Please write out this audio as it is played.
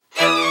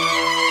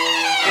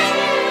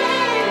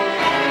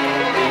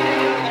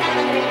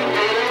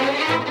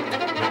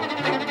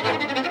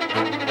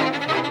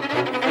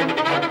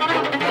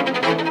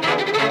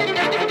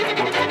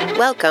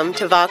Welcome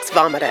to Vox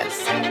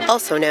Vomitus,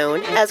 also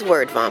known as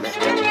word vomit.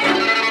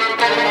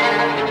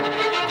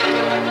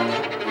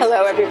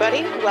 Hello,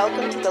 everybody.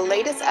 Welcome to the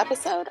latest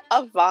episode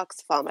of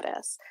Vox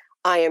Vomitus.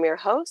 I am your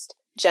host,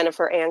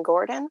 Jennifer Ann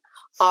Gordon,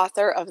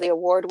 author of the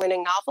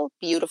award-winning novel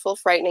Beautiful,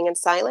 Frightening, and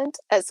Silent,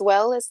 as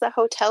well as the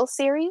Hotel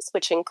series,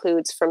 which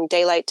includes From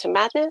Daylight to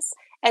Madness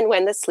and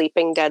When the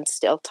Sleeping Dead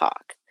Still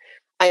Talk.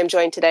 I am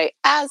joined today,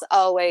 as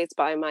always,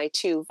 by my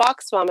two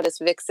Vox Vomitus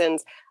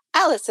vixens,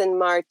 Allison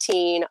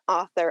Martine,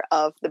 author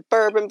of the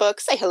Bourbon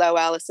Book. Say hello,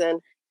 Allison.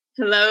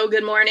 Hello,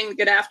 good morning,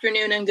 good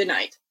afternoon, and good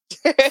night.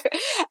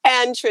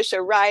 And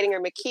Trisha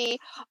Ridinger McKee,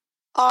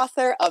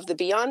 author of the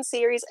Beyond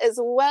series, as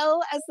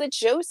well as the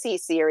Josie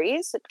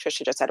series.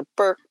 Trisha just had a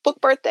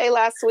book birthday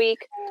last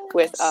week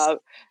with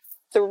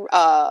Through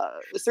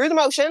the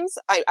Motions.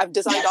 I've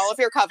designed all of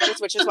your covers,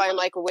 which is why I'm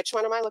like, which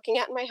one am I looking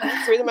at in my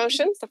head? Through the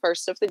Motions, the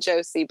first of the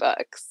Josie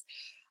books.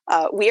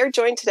 We are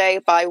joined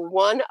today by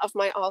one of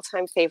my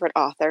all-time favorite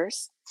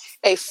authors,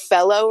 a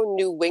fellow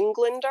New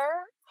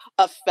Englander,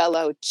 a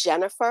fellow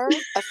Jennifer,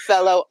 a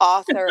fellow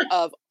author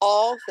of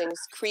all things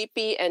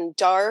creepy and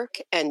dark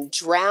and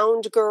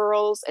drowned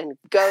girls and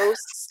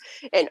ghosts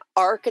and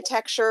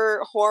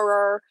architecture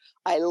horror.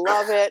 I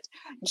love it.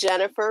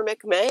 Jennifer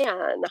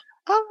McMahon.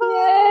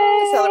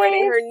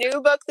 Celebrating her new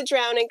book, The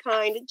Drowning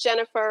Kind.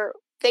 Jennifer,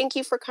 thank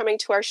you for coming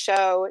to our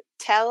show.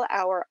 Tell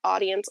our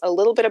audience a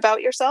little bit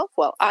about yourself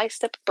while I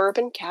sip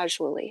bourbon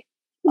casually.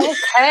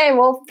 Okay,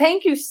 well,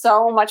 thank you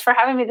so much for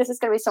having me. This is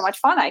going to be so much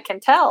fun, I can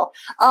tell.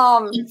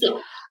 A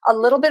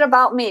little bit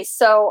about me.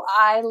 So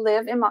I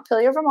live in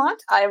Montpelier,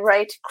 Vermont. I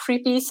write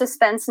creepy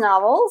suspense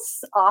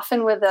novels,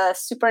 often with a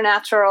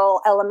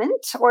supernatural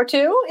element or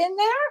two in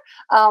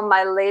there.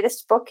 My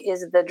latest book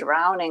is The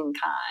Drowning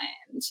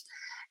Kind.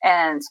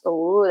 And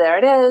there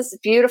it is.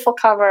 Beautiful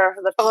cover.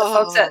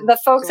 The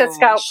folks at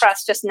Scout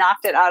Press just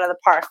knocked it out of the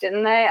park,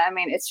 didn't they? I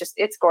mean,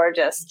 it's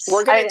gorgeous.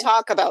 We're going to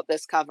talk about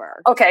this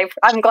cover. Okay,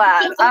 I'm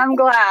glad.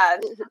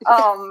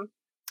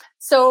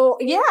 So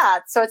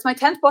it's my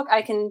 10th book.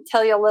 I can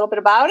tell you a little bit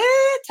about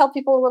it. Tell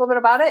people a little bit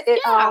about it.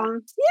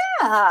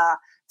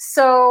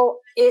 So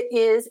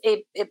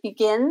it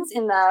begins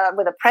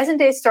with a present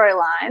day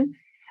storyline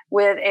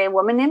with a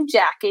woman named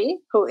Jackie,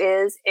 who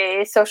is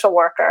a social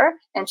worker,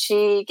 and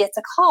she gets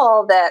a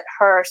call that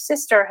her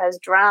sister has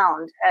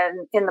drowned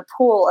in the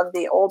pool of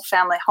the old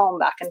family home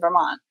back in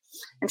Vermont.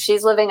 And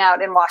she's living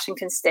out in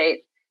Washington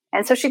State.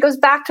 And so she goes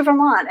back to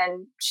Vermont,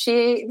 and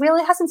she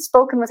really hasn't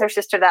spoken with her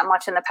sister that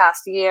much in the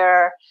past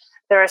year.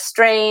 They're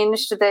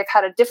estranged. They've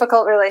had a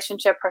difficult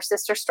relationship. Her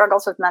sister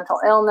struggles with mental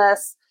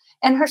illness.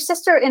 And her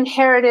sister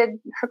inherited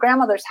her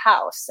grandmother's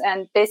house,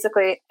 and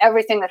basically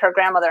everything that her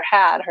grandmother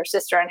had, her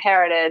sister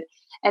inherited.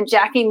 And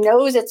Jackie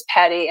knows it's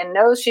petty and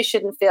knows she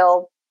shouldn't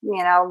feel,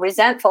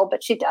 resentful,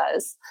 but she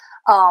does.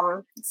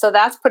 So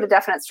that's put a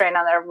definite strain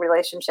on their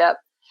relationship.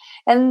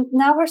 And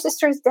now her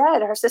sister is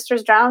dead. Her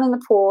sister's drowned in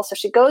the pool. So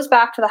she goes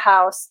back to the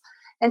house,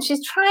 and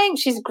she's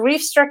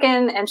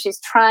grief-stricken, and she's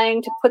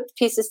trying to put the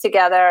pieces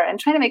together and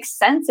trying to make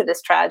sense of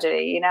this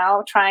tragedy,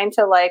 trying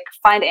to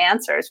find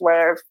answers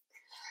where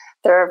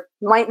there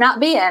might not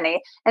be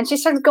any. And she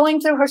starts going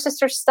through her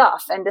sister's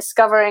stuff and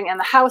discovering, and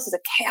the house is a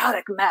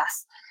chaotic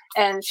mess.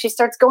 And she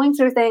starts going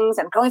through things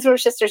and going through her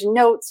sister's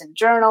notes and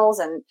journals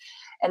and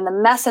the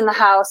mess in the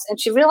house.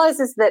 And she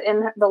realizes that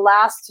in the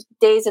last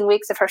days and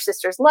weeks of her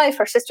sister's life,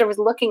 her sister was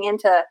looking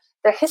into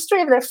the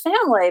history of their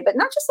family, but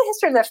not just the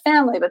history of their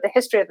family, but the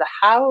history of the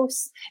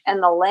house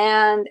and the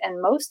land,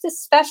 and most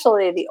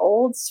especially the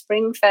old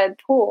spring-fed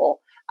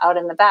pool out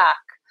in the back.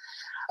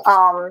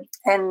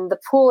 And the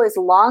pool is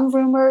long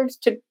rumored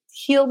to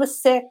heal the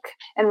sick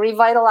and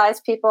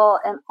revitalize people,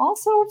 and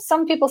also,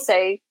 some people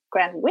say,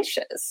 grant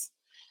wishes.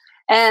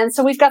 And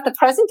so we've got the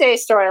present day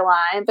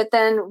storyline, but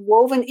then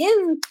woven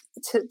in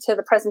to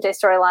the present day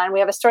storyline,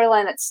 we have a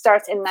storyline that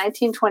starts in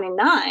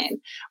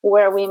 1929,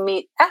 where we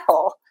meet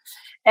Ethel.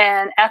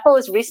 And Ethel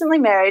is recently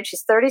married.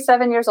 She's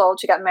 37 years old.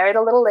 She got married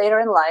a little later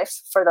in life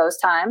for those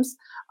times.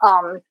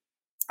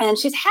 And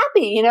she's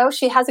happy,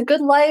 she has a good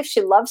life.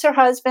 She loves her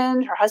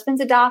husband. Her husband's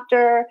a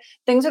doctor.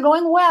 Things are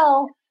going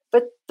well.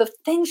 But the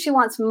thing she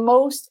wants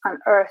most on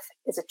earth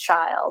is a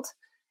child.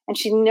 And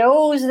she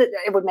knows that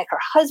it would make her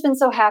husband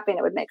so happy, and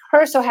it would make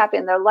her so happy,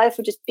 and their life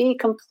would just be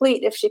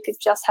complete if she could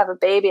just have a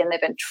baby. And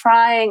they've been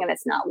trying, and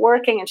it's not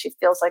working, and she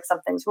feels like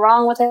something's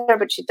wrong with her,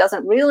 but she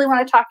doesn't really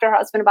want to talk to her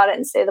husband about it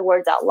and say the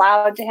words out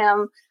loud to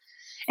him.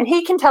 And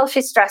he can tell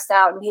she's stressed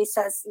out, and he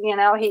says,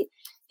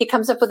 he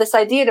comes up with this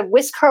idea to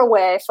whisk her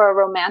away for a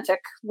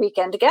romantic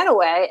weekend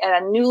getaway at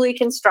a newly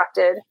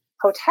constructed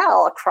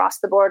hotel across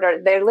the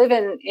border. They live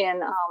in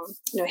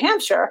New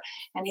Hampshire,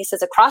 and he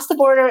says across the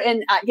border.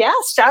 And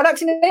shout out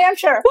to New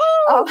Hampshire.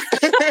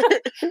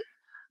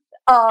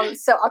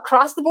 So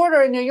across the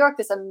border in New York,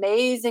 this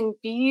amazing,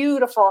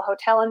 beautiful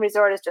hotel and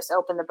resort has just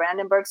opened, the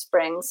Brandenburg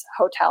Springs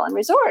Hotel and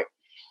Resort.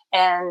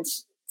 And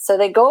So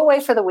they go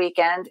away for the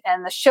weekend,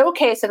 and the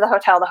showcase of the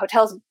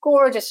hotel's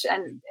gorgeous,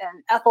 and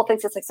Ethel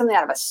thinks it's like something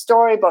out of a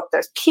storybook.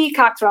 There's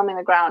peacocks roaming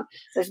the ground.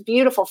 There's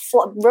beautiful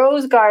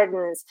rose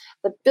gardens.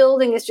 The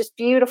building is just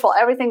beautiful.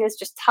 Everything is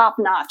just top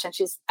notch, and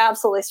she's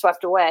absolutely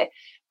swept away.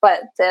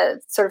 But the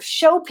sort of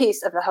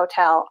showpiece of the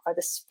hotel are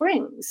the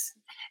springs.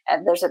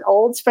 And there's an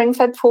old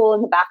spring-fed pool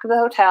in the back of the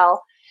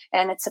hotel,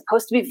 and it's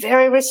supposed to be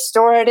very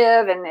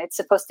restorative, and it's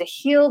supposed to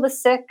heal the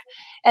sick.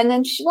 And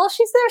then while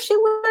she's there, she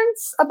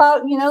learns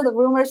about, the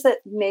rumors that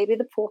maybe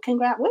the pool can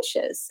grant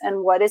wishes.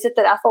 And what is it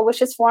that Ethel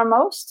wishes for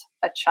most?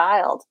 A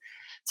child.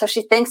 So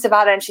she thinks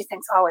about it, and she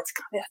thinks, oh,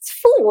 it's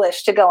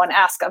foolish to go and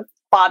ask a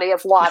body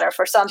of water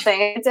for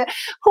something.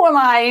 Who am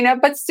I?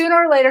 But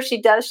sooner or later she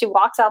does. She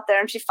walks out there,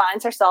 and she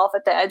finds herself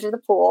at the edge of the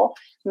pool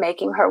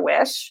making her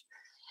wish.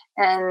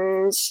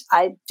 And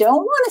I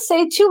don't want to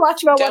say too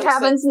much about what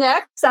happens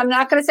next. I'm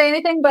not going to say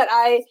anything, but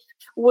I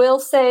will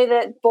say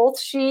that both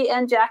she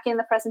and Jackie in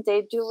the present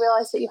day do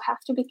realize that you have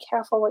to be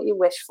careful what you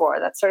wish for.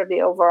 That's sort of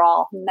the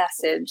overall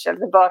message of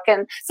the book.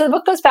 And so the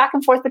book goes back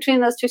and forth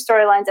between those two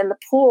storylines, and the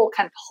pool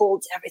kind of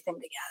holds everything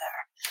together.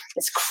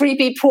 This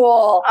creepy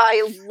pool.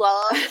 I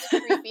love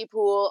the creepy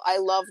pool. I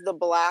love the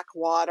black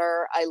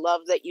water. I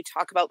love that you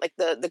talk about like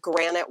the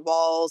granite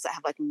walls that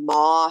have like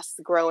moss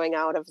growing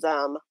out of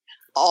them.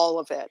 All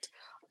of it.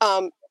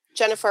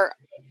 Jennifer,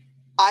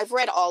 I've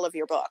read all of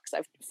your books.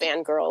 I've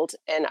fangirled,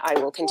 and I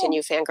will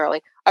continue fangirling.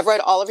 I've read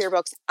all of your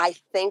books. I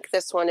think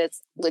this one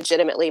is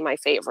legitimately my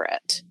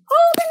favorite.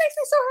 Oh, that makes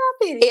me so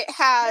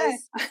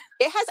happy.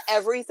 It has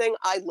everything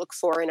I look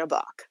for in a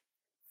book.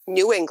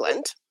 New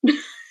England.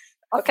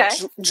 Okay.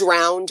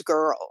 Drowned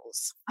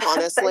girls.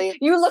 Honestly.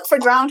 You look for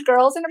drowned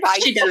girls in a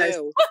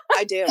book?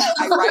 I do.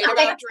 I write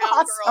about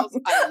drowned girls.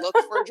 I look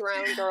for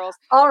drowned girls.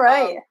 All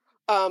right.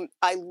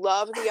 I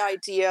love the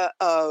idea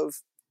of,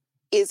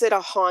 is it a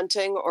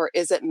haunting or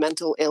is it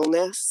mental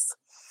illness?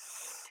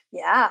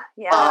 Yeah.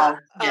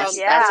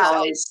 That's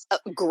always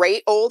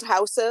great old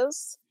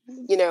houses,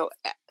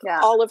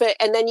 all of it.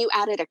 And then you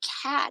added a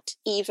cat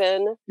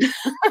even.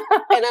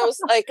 And I was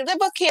like, the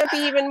book can't be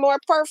even more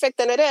perfect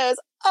than it is.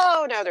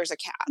 Oh, no, there's a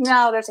cat.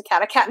 No, there's a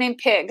cat named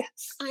Pig.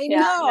 I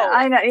know.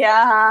 I know.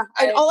 Yeah.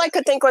 All I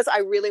could think was, I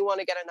really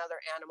want to get another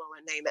animal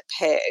and name it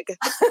Pig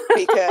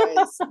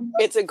because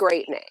it's a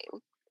great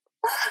name.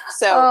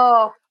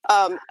 So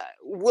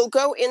we'll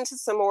go into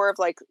some more of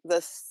like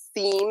the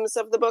themes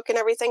of the book and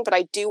everything, but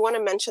I do want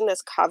to mention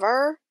this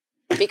cover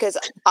because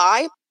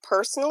I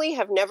personally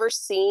have never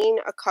seen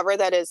a cover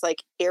that is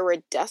like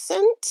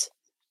iridescent.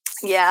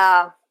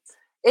 Yeah.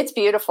 It's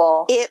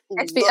beautiful.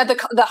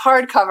 The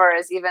hardcover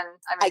is even.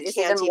 It's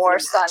even more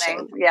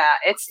stunning. Yeah,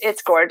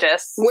 it's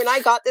gorgeous. When I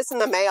got this in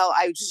the mail,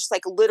 I just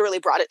like literally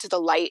brought it to the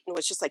light and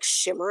was just like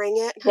shimmering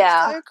it.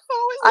 Yeah,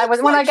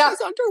 when I got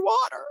she's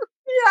underwater.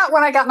 Yeah,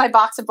 when I got my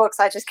box of books,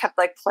 I just kept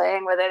like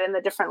playing with it in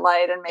the different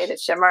light and made it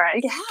shimmer.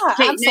 Yeah,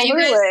 absolutely.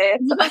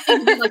 You guys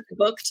do like the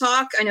book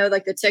talk. I know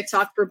like the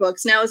TikTok for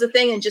books now is a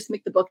thing, and just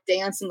make the book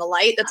dance in the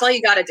light. That's all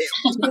you got to do.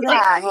 Book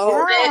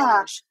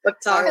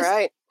talk. All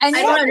right. And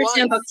I don't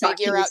understand book talk.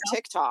 Figure out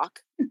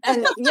TikTok.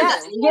 And yeah,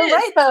 you're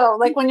right though.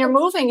 Like when you're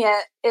moving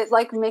it, it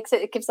like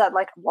it gives that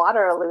like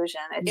water illusion.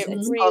 It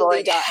really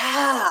totally does.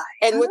 Yeah.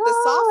 And with the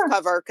soft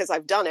cover, because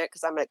I've done it,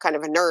 because I'm a kind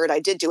of a nerd,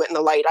 I did do it in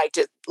the light. I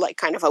did like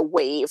kind of a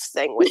wave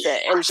thing with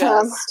it, and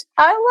just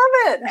I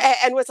love it.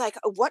 And was like,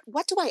 what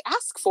do I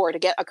ask for to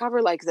get a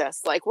cover like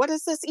this? Like, what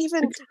is this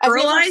even? It's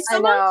pearlized. I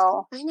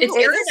know. It's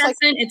iridescent.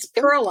 It's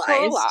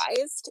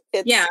pearlized.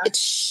 It's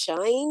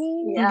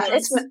shiny. Yeah,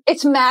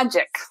 it's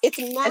magic. It's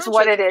magic. It's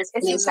what it is.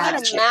 It's got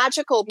a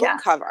magical book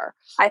cover.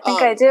 I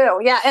think I do.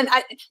 Yeah. And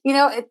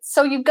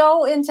so you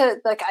go into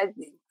like,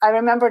 I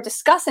remember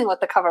discussing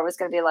what the cover was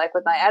going to be like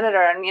with my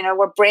editor, and,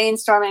 we're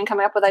brainstorming and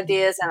coming up with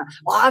ideas. And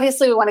well,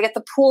 obviously we want to get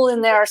the pool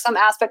in there, or some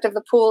aspect of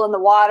the pool in the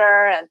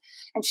water.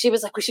 And she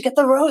was like, we should get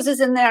the roses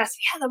in there. I said,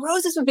 yeah, the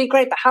roses would be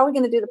great, but how are we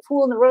going to do the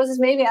pool and the roses?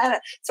 Maybe. I don't know.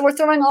 So we're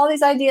throwing all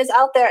these ideas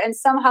out there, and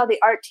somehow the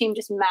art team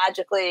just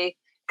magically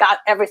got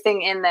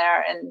everything in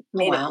there and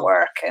made it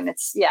work. And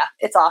it's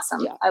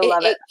awesome. Yeah. I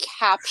love it. It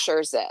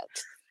captures it.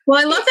 Well,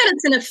 I love that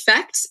it's an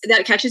effect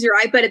that catches your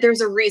eye, but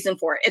there's a reason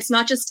for it. It's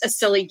not just a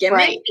silly gimmick.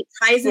 Right. It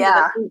ties into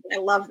the theme. I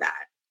love that.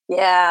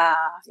 Yeah.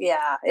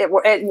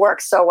 It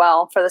works so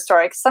well for the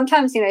story. 'Cause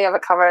sometimes, you have a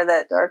cover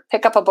or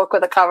pick up a book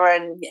with a cover,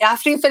 and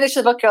after you finish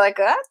the book, you're like,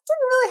 that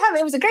didn't really have,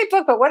 it was a great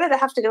book, but what did it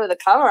have to do with the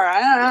cover? I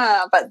don't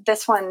know. But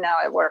this one, no,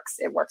 it works.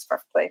 It works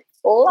perfectly.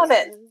 Love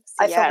it.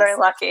 I feel very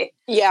lucky.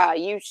 Yeah,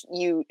 you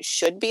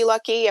should be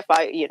lucky. If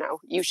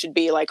you should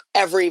be like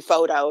every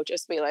photo,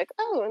 just be like,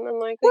 oh, and then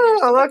like,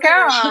 look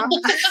out.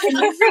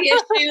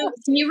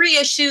 Can you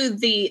reissue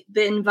the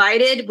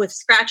Invited with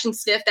Scratch and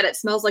Sniff that it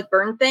smells like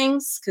burn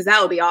things? Because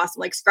that would be awesome.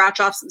 Like scratch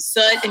off some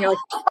soot, and you're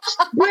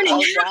like,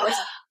 burning house.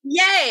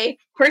 Yay!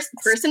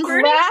 Person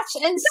burning.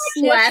 Scratch and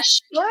Sniff.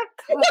 Look,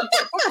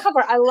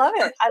 cover. I love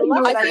it. I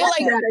feel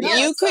like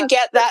you could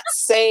get that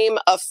same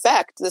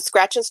effect, the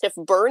Scratch and Sniff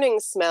burning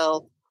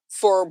smell,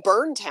 for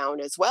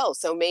Burntown as well.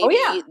 So maybe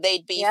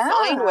they'd be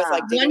fine with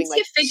like doing once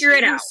you figure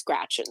it out.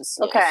 Scratch and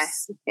Sniff. Okay.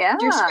 Yeah.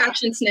 Your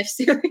Scratch and Sniff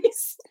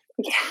series.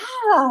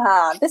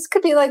 Yeah. This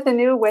could be like the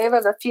new wave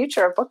of the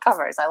future of book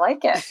covers. I like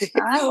it.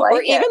 I like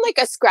or it. even like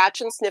a Scratch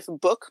and Sniff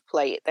book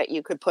plate that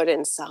you could put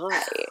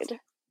inside.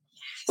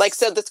 Like,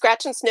 so the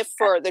Scratch and Sniff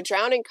for the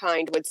drowning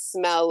kind would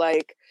smell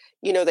like,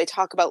 you know, they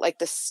talk about like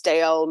the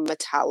stale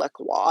metallic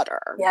water.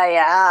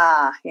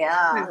 Yeah.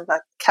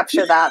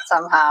 Capture that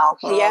somehow.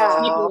 Yeah.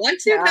 People want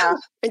to though?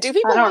 And do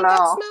people want that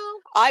smell?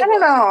 I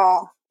don't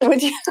know.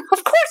 Would you?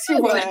 Of course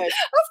you would. would.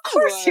 Of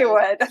course you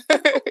would.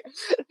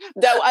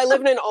 Though I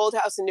live in an old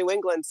house in New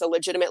England, so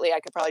legitimately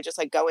I could probably just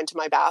like go into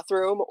my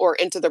bathroom or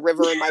into the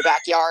river in my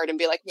backyard and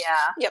be like,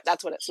 yep,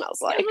 that's what it smells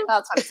like.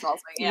 That's what it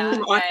smells like.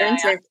 Yeah.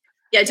 Authentic.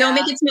 Yeah, don't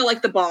make it smell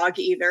like the bog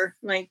either.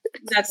 Like,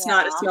 that's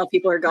not a smell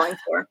people are going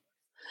for.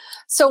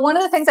 So one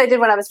of the things I did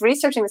when I was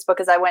researching this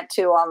book is I went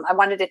to, I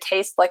wanted to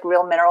taste like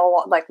real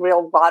mineral, like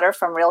real water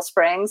from real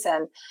springs.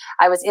 And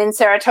I was in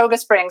Saratoga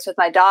Springs with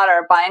my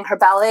daughter buying her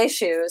ballet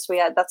shoes.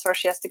 That's where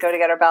she has to go to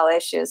get her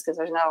ballet shoes because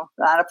there's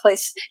not a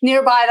place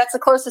nearby. That's the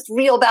closest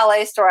real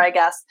ballet store, I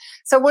guess.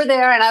 So we're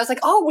there and I was like,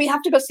 oh, we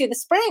have to go see the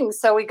springs.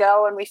 So we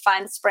go and we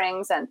find the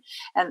springs and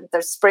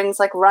there's springs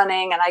like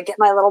running and I get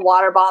my little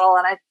water bottle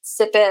and I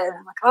sip it and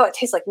I'm like, oh, it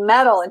tastes like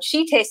metal. And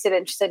she tasted it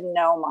and she said,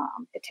 no,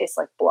 Mom, it tastes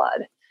like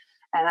blood.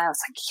 And I was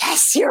like,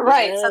 yes, you're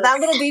right. So that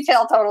little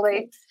detail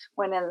totally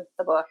went in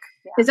the book.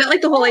 Yeah. Is that like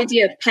the whole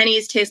idea of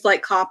pennies taste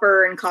like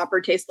copper and copper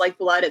tastes like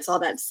blood? It's all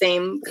that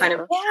same kind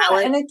of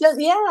palate. And it does,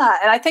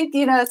 and I think,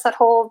 it's that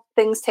whole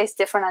things taste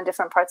different on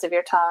different parts of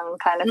your tongue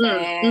kind of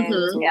thing.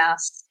 Mm-hmm.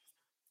 Yes.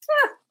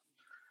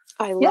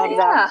 Yeah. I love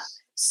that.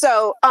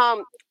 So,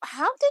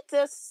 how did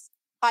this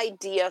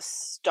idea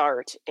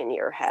start in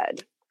your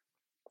head?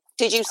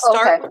 Did you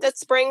start with the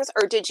springs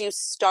or did you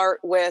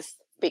start with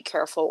be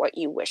careful what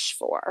you wish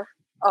for?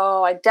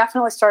 Oh, I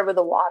definitely started with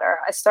the water.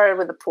 I started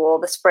with the pool,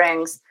 the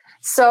springs.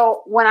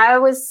 So when I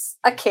was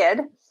a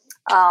kid,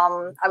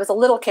 I was a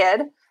little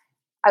kid.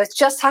 I was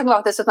just talking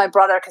about this with my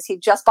brother because he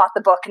just bought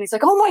the book and he's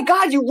like, oh my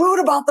God, you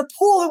wrote about the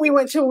pool that we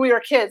went to when we were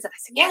kids. And I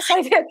said, yes,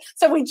 I did.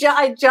 So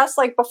I just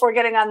like before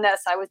getting on this,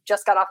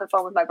 just got off the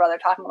phone with my brother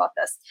talking about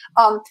this.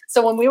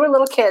 So when we were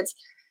little kids,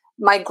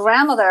 my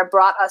grandmother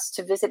brought us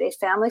to visit a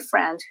family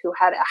friend who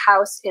had a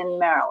house in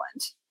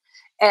Maryland.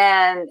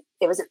 And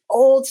it was an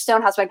old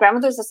stone house. My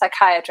grandmother's a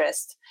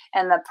psychiatrist,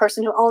 and the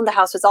person who owned the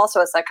house was also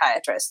a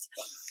psychiatrist.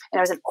 And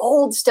it was an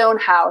old stone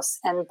house,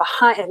 and it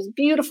was a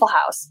beautiful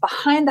house.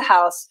 Behind the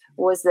house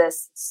was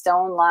this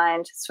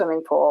stone-lined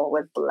swimming pool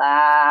with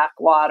black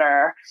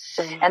water.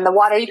 Mm-hmm. And the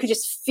water, you could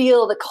just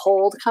feel the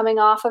cold coming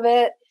off of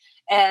it.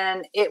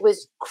 And it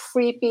was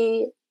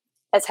creepy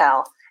as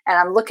hell. And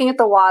I'm looking at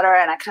the water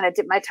and I kind of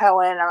dip my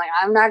toe in. And I'm like,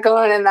 I'm not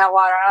going in that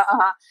water.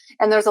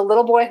 And there's a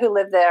little boy who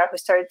lived there who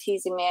started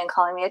teasing me and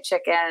calling me a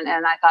chicken.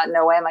 And I thought,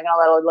 no way am I going to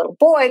let a little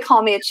boy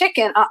call me a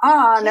chicken.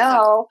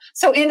 No.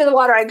 So into the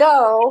water I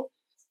go.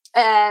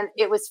 And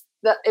it was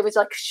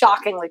like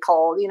shockingly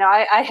cold.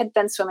 I had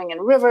been swimming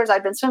in rivers.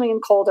 I'd been swimming in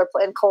cold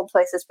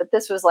places, but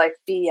this was like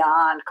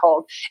beyond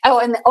cold. Oh,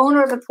 and the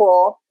owner of the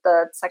pool,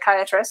 the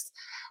psychiatrist,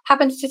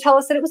 happened to tell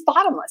us that it was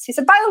bottomless. He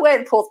said, by the way,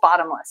 the pool's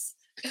bottomless.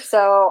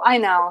 So I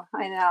know.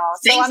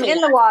 So I'm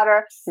in the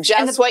water.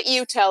 Just what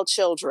you tell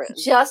children.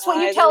 Just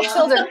what you tell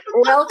children.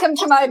 Welcome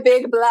to my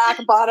big black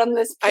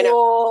bottomless pool. I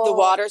know. The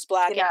water's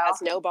black. It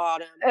has no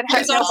bottom. It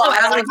has no also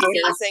bottom.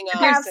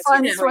 Have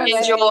fun swimming.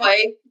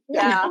 Enjoy.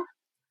 Yeah.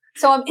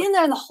 So I'm in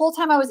there, and the whole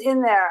time I was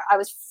in there, I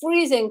was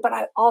freezing, but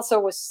I also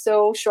was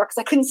so sure because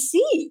I couldn't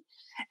see.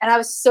 And I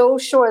was so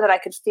sure that I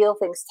could feel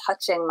things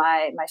touching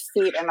my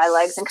feet and my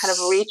legs and kind of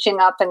reaching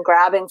up and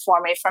grabbing for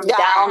me from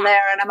down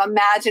there. And I'm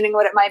imagining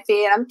what it might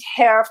be. And I'm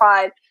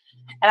terrified.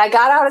 And I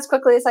got out as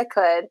quickly as I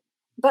could.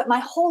 But my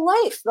whole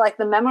life, like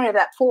the memory of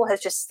that pool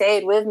has just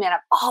stayed with me. And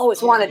I've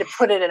always wanted to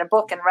put it in a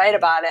book and write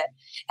about it.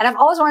 And I've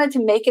always wanted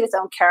to make it its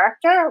own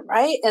character,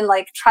 right? And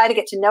like try to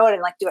get to know it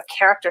and like do a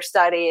character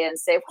study and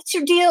say, what's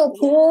your deal,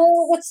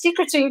 pool? What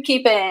secrets are you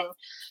keeping?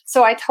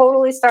 So I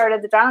totally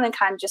started The Drowning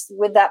Kind just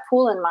with that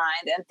pool in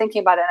mind and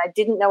thinking about it. And I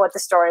didn't know what the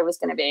story was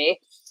going to be.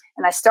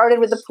 And I started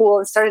with the pool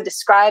and started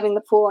describing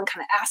the pool and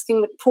kind of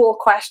asking the pool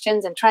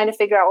questions and trying to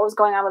figure out what was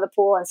going on with the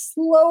pool. And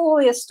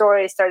slowly a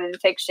story started to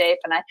take shape.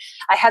 And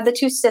I had the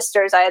two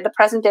sisters. I had the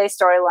present day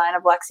storyline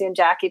of Lexi and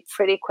Jackie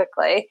pretty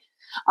quickly.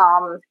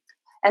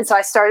 And so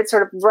I started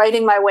sort of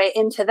writing my way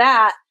into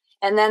that.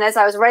 And then as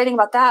I was writing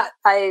about that,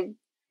 I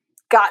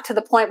got to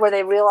the point where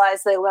they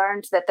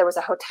learned that there was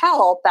a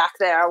hotel back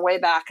there way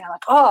back. And I'm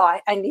like, oh,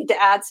 I need to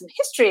add some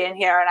history in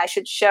here. And I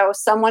should show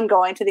someone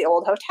going to the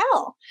old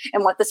hotel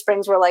and what the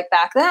springs were like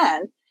back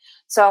then.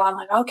 So I'm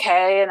like,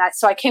 okay. And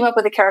so I came up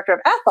with the character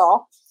of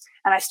Ethel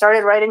and I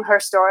started writing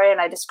her story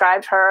and I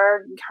described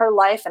her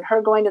life and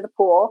her going to the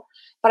pool,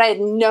 but I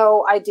had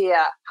no idea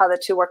how the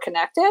two were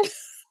connected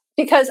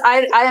because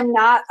I am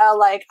not a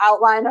like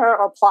outliner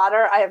or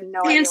plotter. I have no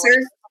idea. Pantser.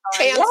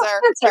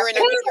 You're in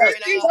a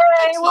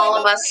all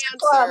of us.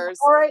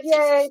 All right,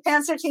 yay,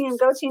 Pantser team,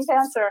 go Team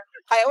Pantser.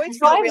 I always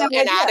feel real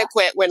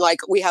inadequate when like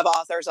we have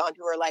authors on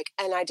who are like,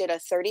 and I did a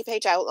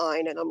 30-page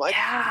outline, and I'm like,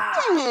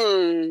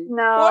 no,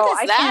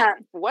 what is that?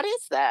 can't. What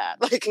is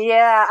that? Like,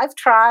 yeah, I've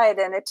tried,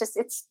 and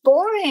it's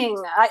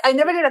boring. I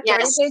never did a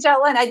 30-page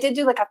outline. I did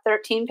do like a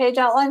 13-page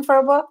outline for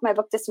a book, my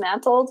book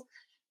Dismantled,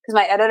 because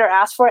my editor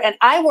asked for it, and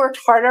I worked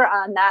harder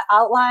on that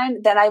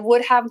outline than I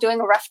would have doing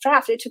a rough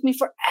draft. It took me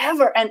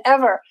forever and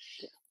ever.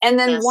 And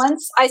then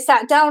once I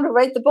sat down to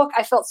write the book,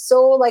 I felt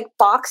so like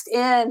boxed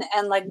in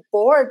and like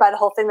bored by the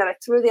whole thing that I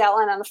threw the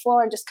outline on the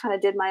floor and just kind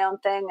of did my own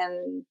thing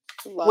and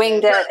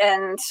winged it.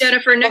 And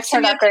Jennifer, next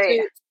time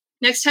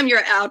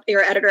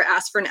your editor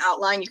asks for an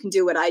outline, you can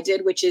do what I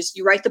did, which is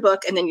you write the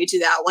book and then you do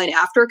the outline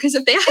after. Because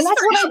if they ask, and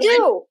that's what I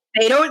do.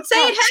 They don't say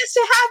it has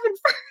to happen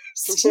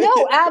first.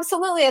 No,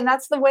 absolutely, and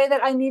that's the way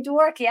that I need to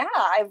work.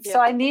 So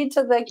I need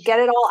to like get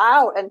it all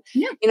out. And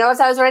you know, as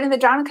I was writing the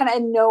drama, I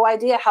had no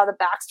idea how the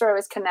backstory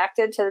was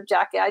connected to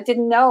Jackie. I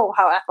didn't know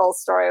how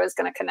Ethel's story was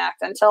going to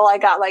connect until I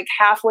got like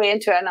halfway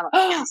into it, and I'm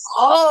like,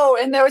 oh,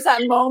 and there was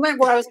that moment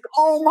where I was like,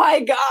 oh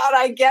my god,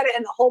 I get it,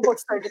 and the whole book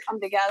started to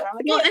come together. I'm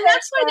like, well, and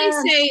that's why they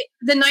say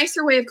the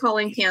nicer way of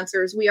calling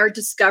cancers, we are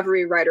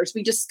discovery writers.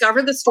 We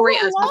discover the story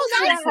as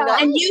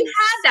and you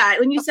had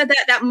that when you said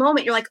that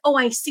moment. You're like, oh,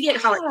 I see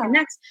it, how it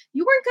connects.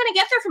 You weren't going to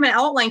get there from an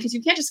outline because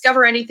you can't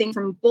discover anything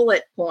from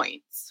bullet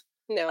points.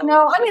 No.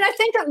 I mean, I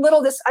think that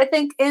I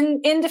think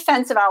in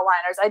defense of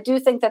outliners, I do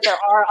think that there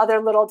are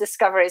other little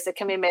discoveries that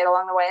can be made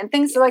along the way, and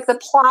things like the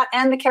plot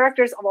and the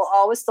characters will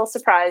always still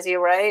surprise you,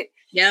 right?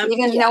 Yeah.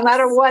 Even no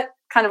matter what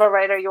kind of a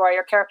writer you are,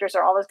 your characters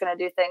are always going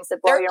to do things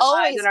that blow your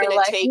mind and are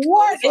like,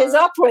 what is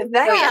up with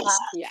that?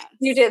 Yes.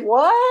 You did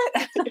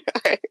what?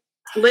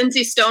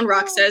 Lindsay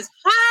Stonerock says,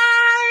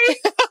 hi.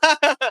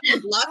 Hi,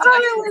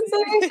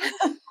 Lindsay.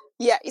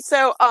 Yeah.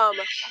 So,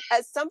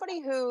 as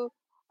somebody who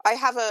I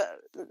have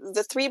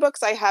the 3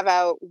 books I have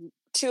out,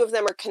 2 of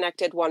them are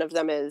connected. One of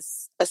them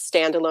is a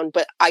standalone,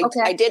 but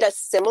I did a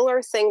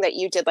similar thing that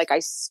you did. Like I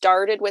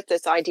started with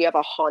this idea of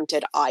a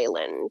haunted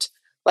island,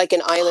 like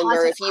an island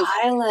where if you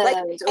like,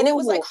 and it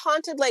was like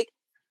haunted, like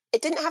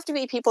it didn't have to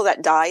be people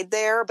that died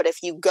there, but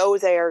if you go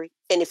there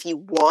and if you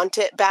want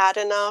it bad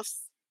enough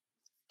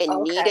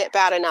and need it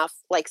bad enough,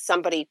 like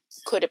somebody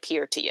could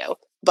appear to you.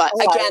 But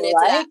again,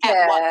 it's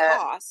at what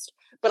cost?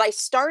 But I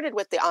started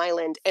with the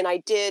island and I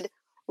did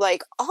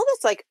like all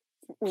this like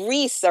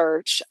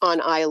research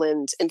on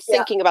islands and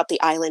thinking about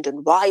the island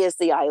and why is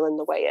the island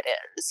the way it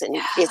is? And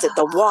is it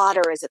the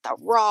water? Is it the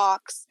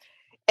rocks?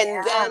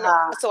 And then,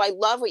 so I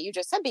love what you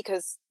just said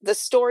because the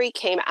story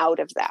came out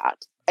of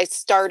that. I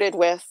started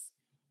with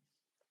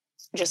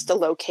just a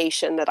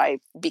location that I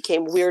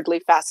became weirdly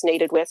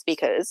fascinated with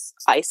because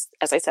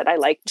as I said, I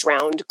like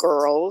drowned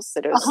girls.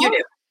 It is, you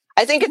do.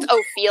 I think it's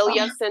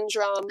Ophelia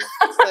syndrome.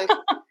 It's like,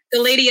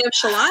 the Lady of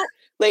Shalott?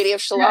 Lady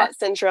of Shalott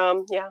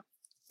syndrome,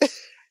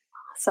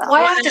 So, well,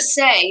 I have to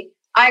say,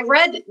 I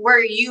read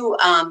where you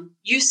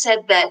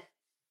said that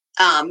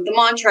the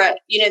mantra,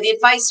 the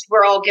advice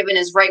we're all given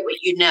is write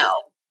what you know.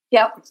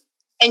 Yep.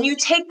 And you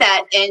take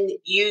that and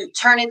you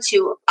turn it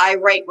to, I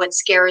write what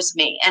scares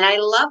me. And I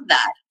love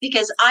that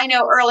because I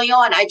know early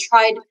on I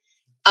tried,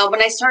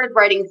 when I started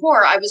writing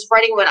horror, I was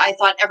writing what I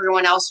thought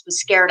everyone else was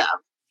scared of,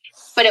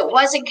 but it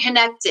wasn't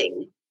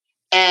connecting.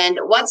 And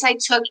once I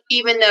took,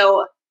 even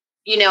though,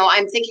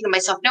 I'm thinking to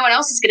myself, no one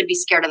else is going to be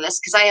scared of this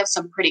because I have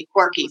some pretty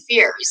quirky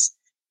fears.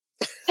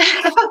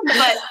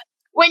 But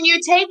when you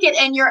take it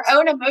and your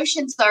own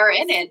emotions are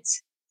in it,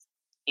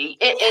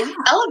 it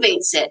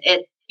elevates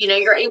it.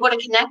 You're able to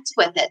connect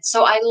with it.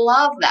 So I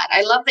love that.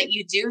 I love that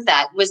you do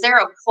that. Was there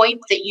a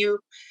point that you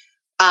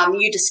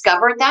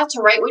discovered that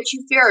to write what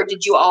you fear, or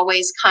did you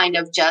always kind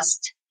of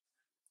just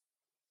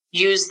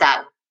use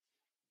that?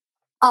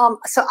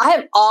 So I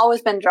have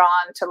always been drawn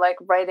to like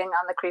writing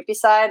on the creepy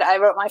side. I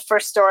wrote my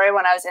first story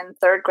when I was in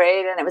 3rd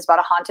grade, and it was about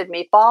a haunted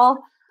meatball.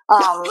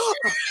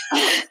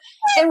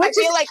 And which I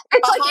feel like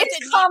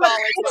it's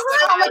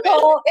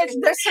comical.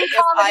 There's some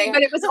comedy,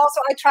 but it was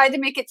also, I tried to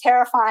make it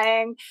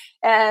terrifying,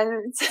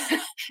 and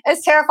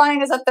as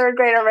terrifying as a 3rd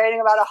grader writing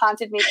about a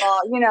haunted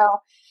meatball,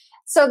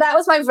 So that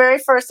was my very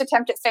first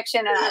attempt at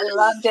fiction, and I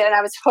loved it, and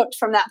I was hooked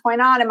from that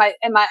point on. And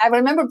I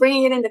remember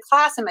bringing it into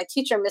class, and my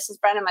teacher, Mrs.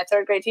 Brennan, my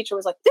 3rd grade teacher,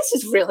 was like, "This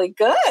is really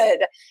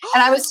good,"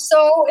 and I was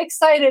so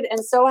excited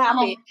and so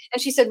happy.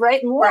 And she said,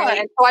 "Write more." Right.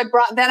 And so I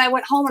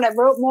went home and I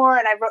wrote more,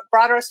 and I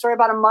brought her a story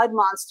about a mud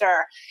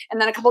monster.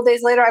 And then a couple of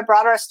days later, I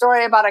brought her a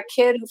story about a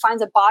kid who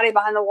finds a body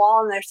behind the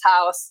wall in their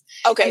house.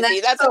 Okay, see,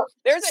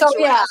 there's a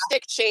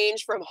drastic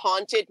change from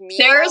haunted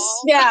meatball.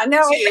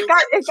 It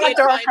got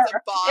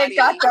darker. It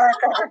got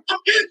darker.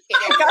 I'm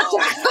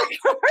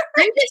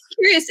just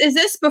curious, is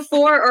this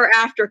before or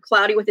after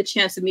Cloudy with a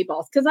Chance of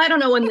Meatballs? Because I don't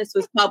know when this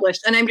was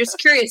published, and I'm just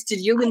curious, did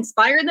you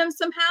inspire them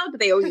somehow? Do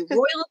they owe you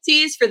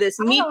royalties for this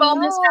meatball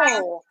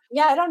mishap?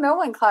 Yeah, I don't know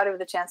when Cloudy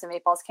with a Chance of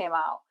Meatballs came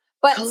out.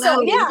 But I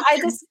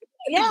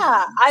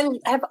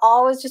have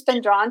always just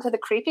been drawn to the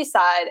creepy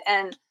side.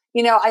 And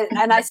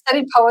I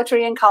studied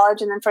poetry in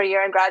college and then for a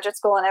year in graduate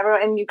school,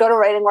 and you go to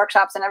writing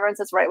workshops and everyone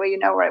says, write what you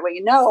know, write what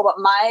you know. But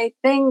my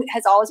thing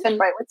has always been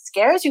write what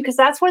scares you, because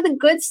that's where the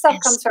good stuff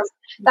comes from.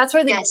 That's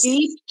where the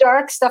deep,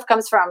 dark stuff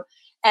comes from.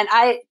 And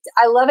I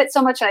love it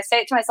so much. And I say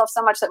it to myself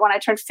so much that when I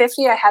turned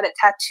 50, I had it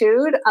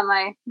tattooed on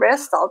my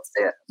wrist. I'll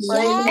do it. So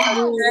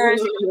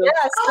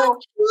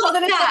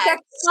that it's like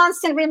a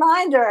constant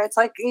reminder. It's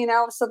like,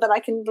 so that I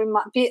can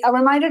be a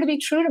reminder to be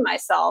true to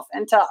myself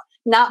and to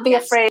not be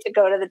afraid to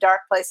go to the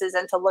dark places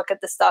and to look at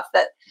the stuff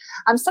that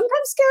I'm sometimes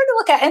scared to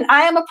look at. And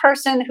I am a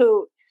person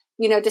who,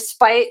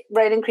 despite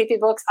writing creepy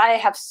books, I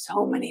have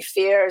so many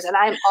fears and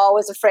I'm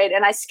always afraid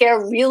and I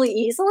scare really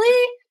easily.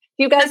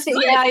 You guys see,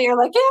 you're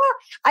like,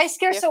 I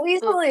scare so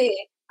easily.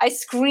 I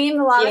scream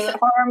the loudest at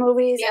horror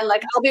movies, and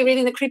like I'll be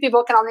reading the creepy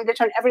book and I'll need to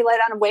turn every light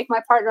on and wake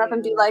my partner up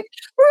and be like,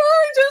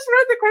 I just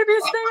read the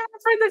creepiest thing. I'm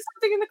afraid there's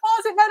something in the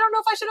closet and I don't know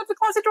if I should have the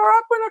closet door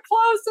up when they're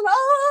closed. And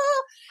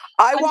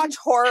I watch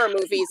horror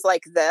movies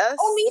like this.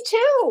 Oh, me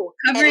too.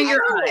 Covering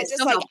your eyes.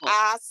 Just like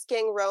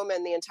asking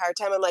Roman the entire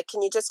time. I'm like,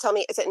 can you just tell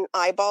me, is it an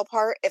eyeball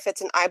part? If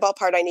it's an eyeball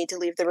part, I need to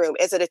leave the room.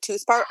 Is it a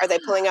tooth part? Are they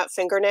pulling out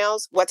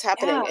fingernails? What's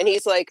happening? Yeah. And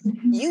he's like,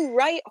 you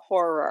write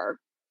horror.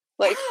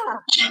 Like,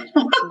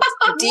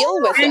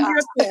 deal with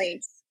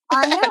it.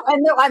 I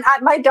know.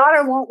 My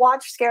daughter won't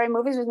watch scary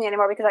movies with me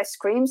anymore because I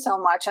scream so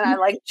much and I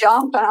like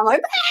jump and I'm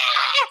like,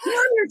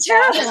 you're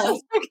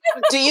terrible.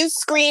 Do you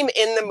scream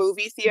in the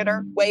movie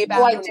theater? Way back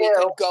when we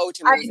could go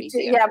to movie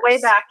theaters. Yeah, way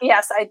back.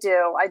 Yes, I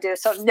do.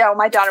 So no,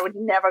 my daughter would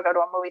never go to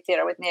a movie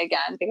theater with me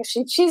again because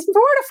she's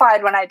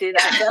mortified when I do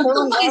that.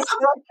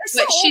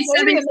 But she's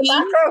 17.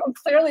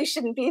 Clearly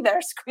shouldn't be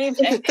there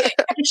screaming.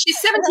 If she's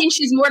 17,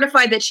 she's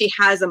mortified that she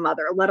has a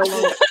mother, let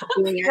alone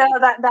doing it. No,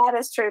 that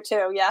is true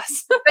too.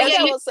 Yes.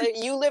 So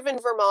you live in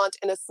Vermont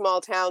in a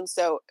small town,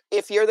 so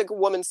if you're the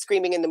woman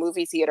screaming in the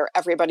movie theater,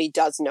 everybody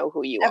does know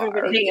who you are.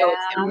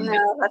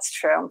 No, that's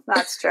true.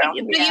 That's true.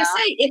 But you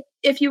say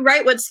if you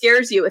write what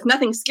scares you, if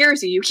nothing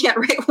scares you, you can't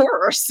write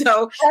horror.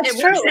 So that's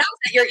true. That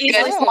you're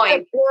easily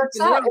point. Works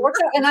out.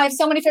 And I have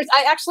so many fears.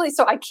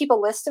 I keep a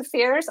list of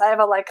fears. I have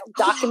a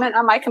document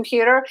on my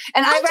computer,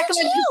 and I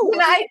recommend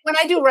when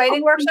I do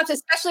writing workshops,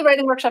 especially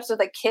writing workshops with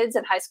like kids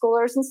and high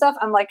schoolers and stuff.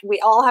 I'm like,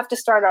 we all have to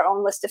start our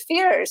own list of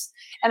fears,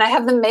 and I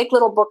have them make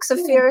little books of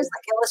fears,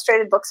 like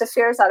illustrated books of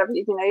fears out of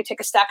you take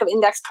a stack of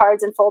index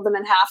cards and fold them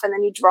in half, and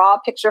then you draw a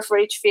picture for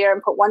each fear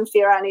and put one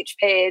fear on each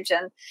page.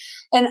 And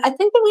I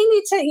think that we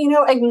need to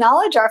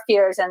acknowledge our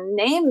fears and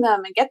name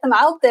them and get them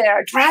out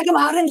there, drag them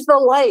out into the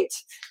light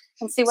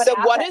and see what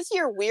happens. So what is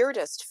your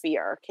weirdest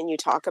fear? Can you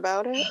talk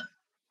about it?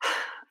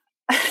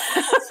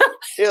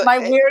 My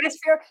weirdest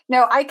fear?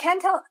 No, I can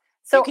tell.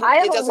 So I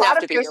have a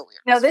lot of fears.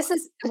 No,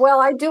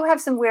 I do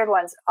have some weird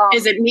ones.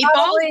 Is it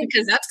meatballs?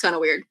 Because that's kind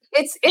of weird.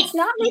 It's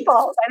not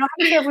meatballs. I don't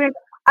have any weird.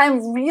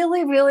 I'm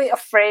really, really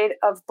afraid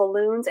of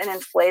balloons and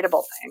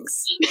inflatable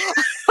things.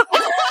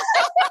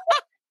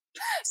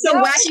 So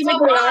wacky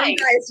McMahon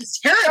guys is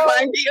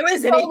terrifying to you,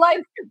 isn't it?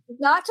 Like,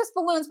 not just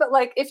balloons, but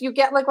like if you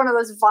get like one of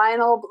those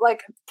vinyl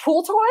like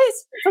pool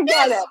toys,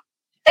 forget it.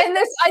 And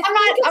this, I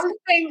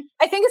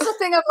think it's the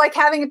thing of like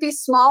having it be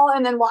small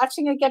and then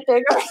watching it get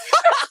bigger.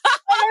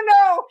 I don't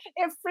know.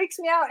 It freaks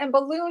me out. And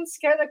balloons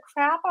scare the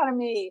crap out of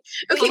me.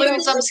 Okay,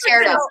 balloons I'm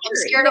scared of. I'm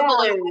scared of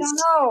balloons. I don't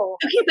know.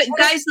 Okay, but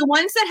guys, the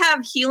ones that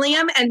have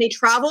helium and they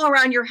travel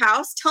around your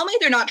house, tell me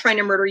they're not trying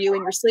to murder you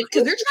in your sleep,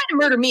 because they're trying to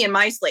murder me in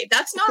my sleep.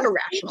 That's not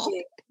irrational.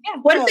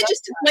 What if it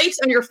just deflates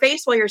on your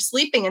face while you're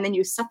sleeping and then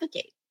you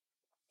suffocate?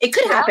 It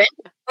could happen.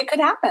 It could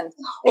happen.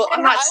 Well,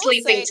 I'm not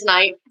sleeping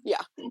tonight. Yeah.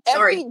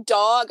 Every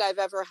dog I've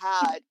ever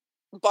had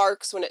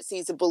barks when it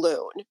sees a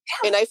balloon.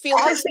 And I feel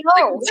like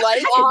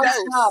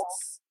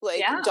ghosts.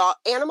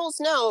 Animals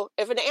know.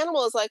 If an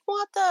animal is like,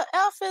 what the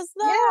F is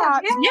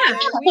that?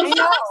 We should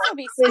also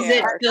be scared. Is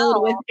it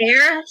filled with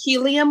air,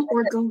 helium,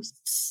 or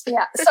ghosts?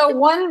 Yeah. So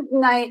one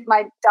night,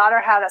 my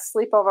daughter had a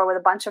sleepover with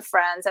a bunch of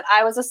friends, and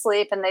I was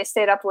asleep, and they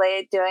stayed up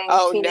late doing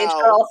teenage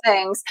girl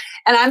things.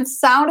 And I'm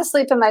sound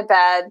asleep in my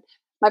bed.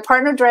 My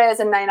partner, Drea, is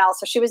a night owl,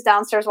 so she was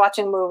downstairs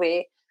watching a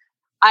movie.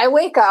 I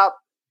wake up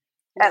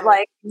at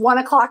like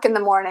 1:00 in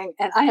the morning,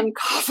 and I am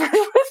covered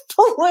with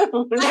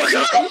balloons.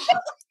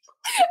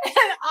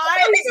 And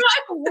I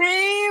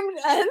screamed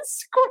and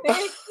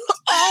screamed.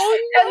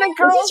 And the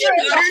girls were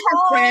in the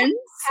hall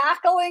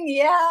cackling.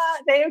 Yeah,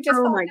 they just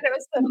thought it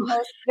was the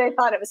most. They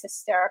thought it was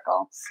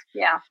hysterical.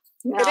 Yeah.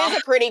 No. It is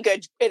a pretty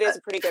good prank. It was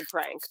a good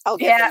prank.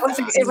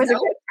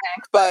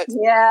 But you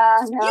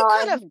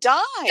could have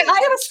died. I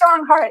have a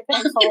strong heart,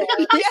 thankfully.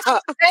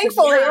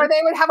 Thankfully, or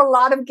they would have a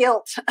lot of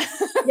guilt.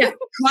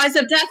 Cause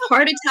of death,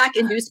 heart attack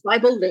induced by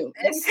balloons.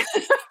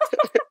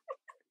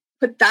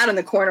 Put that in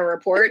the corner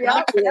report.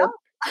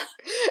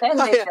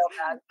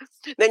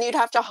 Then you'd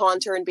have to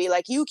haunt her and be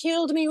like, "You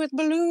killed me with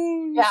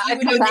balloons." Yeah,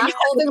 I'd come back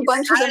holding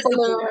bunches of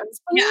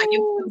balloons. Yeah,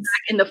 you come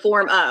back in the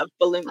form of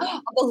balloons.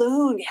 A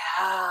balloon,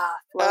 yeah.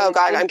 Oh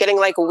God, I'm getting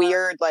like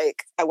weird.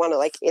 Like I want to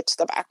like itch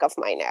the back of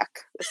my neck.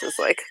 This is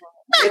like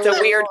it's a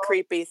weird,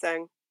 creepy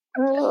thing.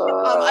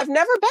 I've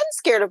never been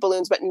scared of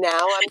balloons, but now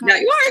I'm Now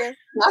you are.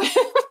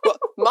 Well,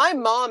 my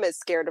mom is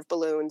scared of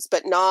balloons,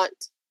 but not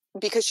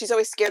because she's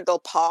always scared they'll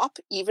pop,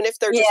 even if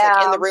they're just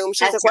like in the room.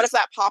 She's like, what if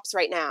that pops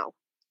right now?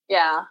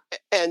 Yeah.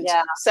 And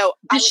so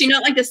does she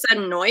not like the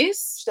sudden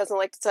noise? She doesn't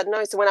like the sudden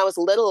noise. So when I was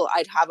little,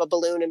 I'd have a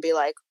balloon and be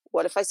like,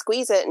 what if I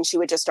squeeze it? And she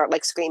would just start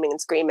like screaming and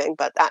screaming.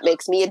 But that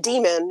makes me a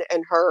demon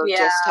and her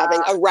just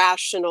having a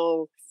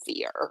rational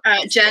fear.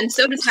 Jen,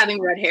 so does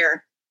having red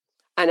hair.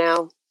 I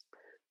know.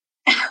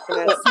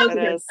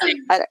 It is.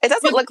 It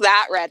doesn't look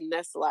that red in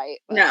this light.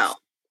 But.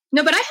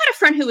 No, but I had a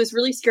friend who was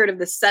really scared of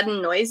the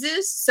sudden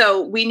noises.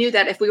 So we knew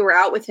that if we were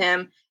out with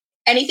him,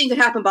 anything could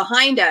happen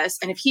behind us.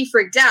 And if he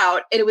freaked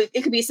out,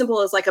 it could be as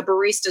simple as like a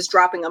barista's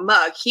dropping a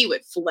mug. He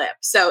would flip.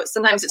 So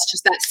sometimes it's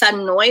just that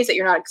sudden noise that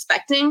you're not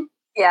expecting.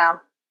 Yeah.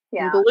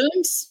 And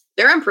balloons,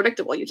 they're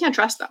unpredictable. You can't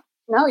trust them.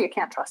 No, you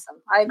can't trust them.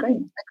 I agree.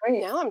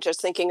 Now I'm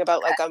just thinking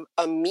about like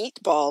a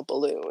meatball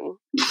balloon.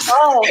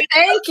 Oh,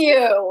 thank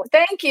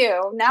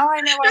you. Now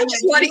I know. I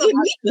just want to eat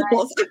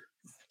meatballs.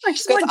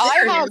 Because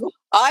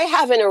I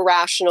have an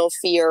irrational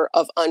fear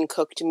of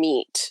uncooked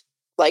meat.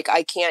 Like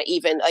I can't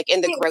even like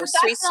in the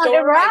grocery store.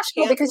 Not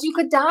irrational because you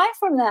could die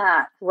from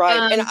that.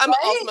 Right. And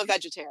I'm a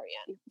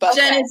vegetarian. But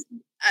Jen,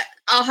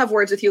 I'll have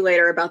words with you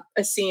later about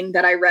a scene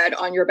that I read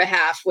on your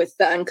behalf with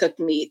the uncooked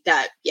meat.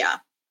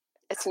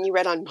 It's when you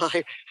read on my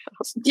behalf.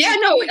 Yeah,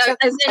 no. As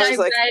in, I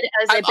like, read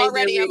as a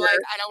already. reader. I'm like,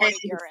 I don't want to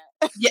hear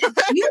it. Yeah,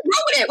 you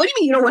wrote it. What do you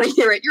mean you don't want to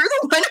hear it? You're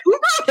the one who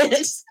wrote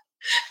it.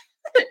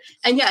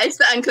 And yeah, it's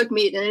the uncooked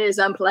meat, and it is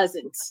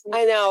unpleasant.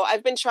 I know.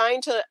 I've been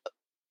trying to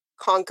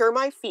conquer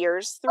my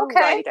fears through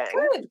writing.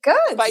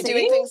 Good. By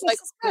doing things like,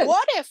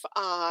 what if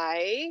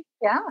I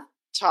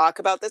talk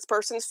about this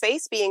person's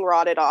face being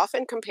rotted off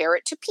and compare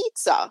it to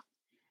pizza?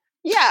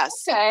 Yes,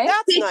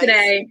 that's Pizza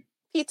nice.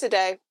 Pizza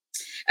day.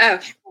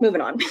 Okay,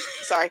 moving on.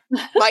 Sorry.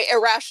 My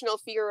irrational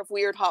fear of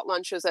weird hot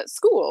lunches at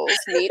schools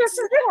meets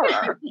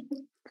horror.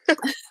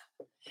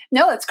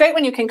 No, it's great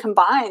when you can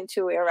combine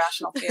two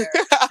irrational fears.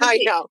 I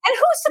know. And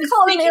who's to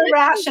call them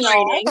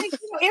irrational?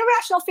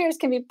 Irrational fears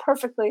can be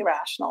perfectly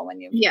rational when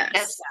you...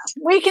 Yes.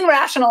 We can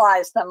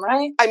rationalize them,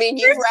 right? I mean,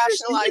 you've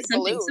rationalized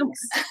balloons.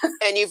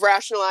 And you've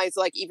rationalized,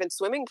 like, even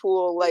swimming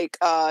pool, like,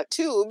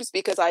 tubes,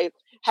 because I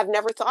have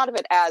never thought of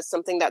it as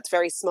something that's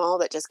very small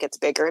that just gets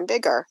bigger and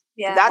bigger.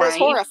 Yeah, that is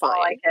horrifying. I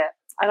like it.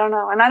 I don't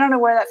know. And I don't know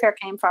where that fear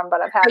came from,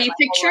 but I've had Are you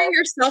picturing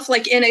yourself,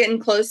 like, in an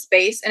enclosed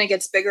space and it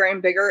gets bigger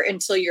and bigger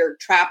until you're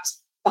trapped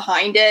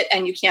behind it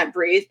and you can't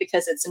breathe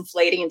because it's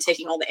inflating and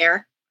taking all the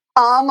air?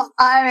 I wasn't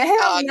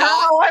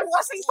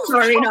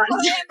sorry. Not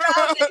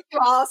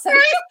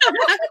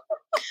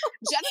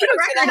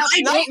Jennifer's gonna have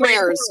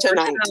nightmares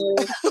tonight.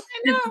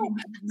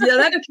 The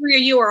other three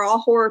of you are all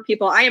horror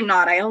people. I am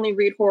not. I only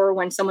read horror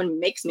when someone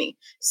makes me.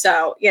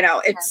 So,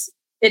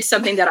 it's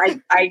something that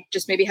I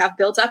just maybe have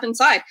built up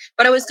inside.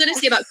 But I was going to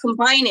say about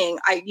combining,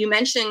 you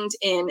mentioned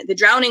in The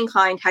Drowning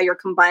Kind how you're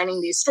combining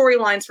these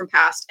storylines from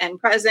past and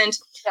present.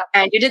 Yep.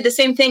 And you did the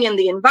same thing in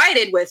The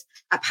Invited with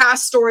a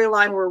past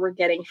storyline where we're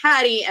getting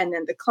Hattie, and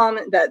then the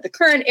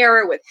current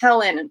era with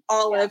Helen and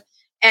Olive. Yep.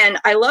 And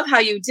I love how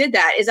you did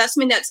that. Is that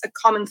something that's a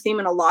common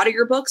theme in a lot of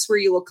your books where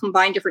you will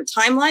combine different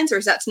timelines, or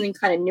is that something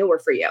kind of newer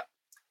for you?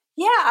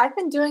 Yeah, I've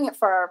been doing it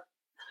for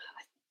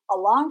a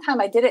long time.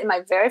 I did it in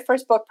my very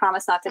first book,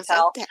 Promise Not to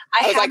Tell.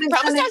 I was like,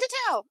 Promise Not to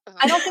Tell.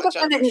 I don't think I've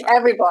done it in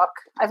every book.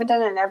 I haven't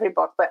done it in every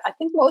book, but I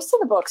think most of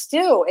the books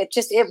do.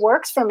 It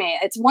works for me.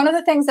 It's one of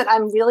the things that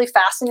I'm really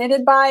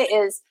fascinated by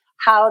is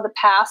how the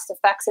past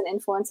affects and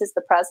influences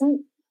the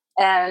present.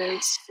 And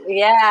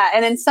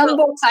and in some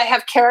books I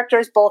have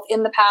characters both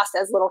in the past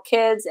as little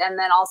kids and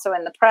then also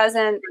in the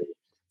present.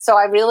 So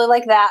I really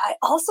like that. I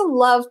also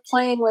love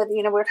playing with,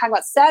 we were talking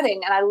about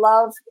setting, and I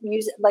love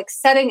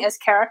setting as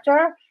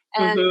character.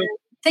 And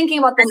thinking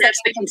about the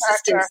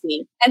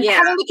consistency and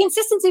having the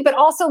consistency, but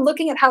also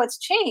looking at how it's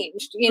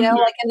changed,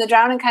 like in The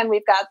Drowning Kind,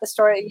 we've got the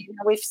story,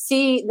 we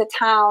see the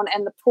town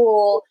and the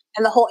pool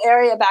and the whole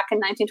area back in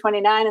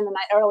 1929 in the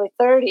early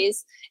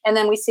 30s. And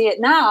then we see it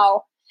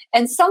now.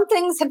 And some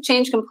things have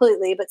changed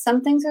completely, but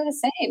some things are the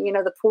same.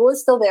 The pool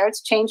is still there.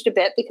 It's changed a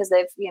bit because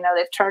they've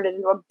turned it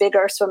into a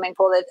bigger swimming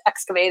pool. They've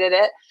excavated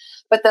it.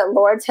 But the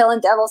Lord's Hill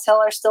and Devil's Hill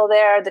are still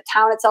there. The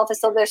town itself is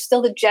still there. There's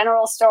still the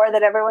general store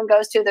that everyone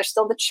goes to. There's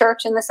still the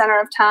church in the center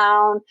of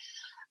town.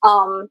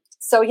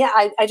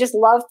 I just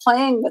love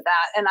playing with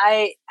that. And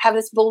I have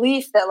this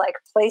belief that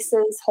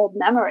places hold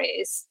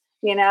memories,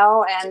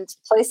 and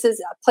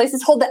places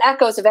hold the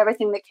echoes of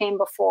everything that came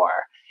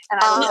before. And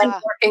I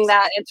like working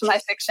that into my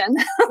fiction.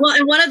 Well,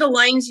 and one of the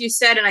lines you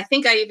said, and I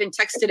think I even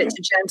texted it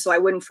to Jen so I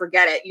wouldn't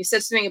forget it. You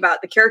said something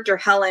about the character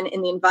Helen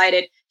in The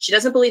Invited. She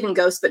doesn't believe in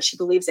ghosts, but she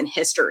believes in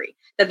history.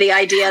 That the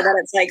idea that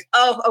it's like,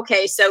 oh,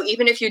 okay, so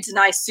even if you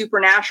deny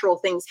supernatural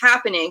things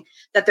happening,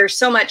 that there's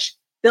so much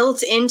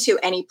built into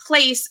any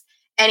place,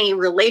 any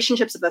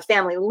relationships of a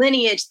family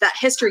lineage, that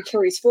history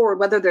carries forward,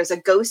 whether there's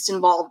a ghost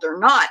involved or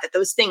not, that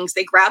those things,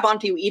 they grab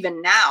onto you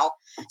even now.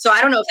 So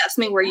I don't know if that's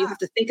something where you have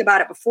to think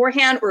about it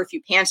beforehand or if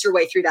you pants your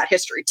way through that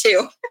history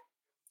too.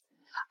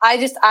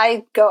 I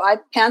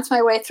pants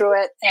my way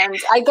through it, and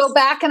I go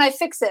back and I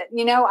fix it.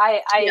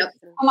 I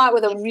come out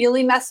with a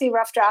really messy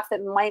rough draft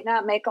that might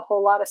not make a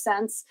whole lot of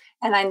sense,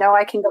 and I know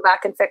I can go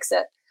back and fix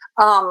it.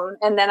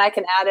 And then I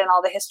can add in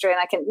all the history, and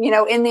I can,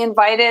 in the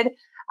invited,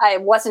 I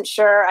wasn't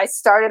sure. I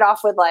started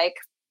off with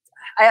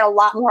I had a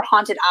lot more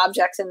haunted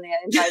objects in the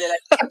invited.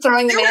 I kept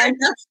throwing them in.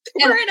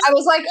 And I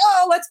was like,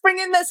 oh, let's bring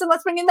in this and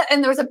let's bring in that.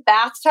 And there was a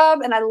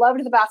bathtub, and I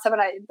loved the bathtub,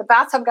 and the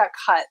bathtub got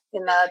cut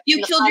in the.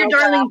 You killed your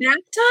darling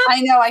bathtub?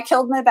 I know, I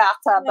killed my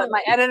bathtub, but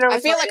my editor was I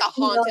feel like a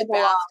haunted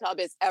bathtub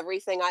is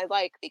everything I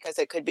like because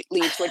it could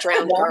lead to a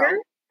drowned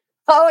girl.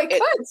 Oh, it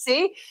could,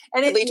 see?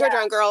 And it leads to a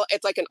drowned girl.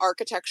 It's like an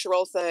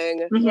architectural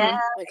thing. Yeah,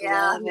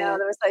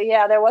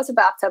 there was a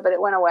bathtub, but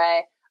it went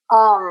away.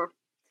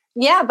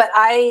 But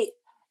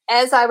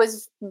as I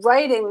was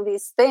writing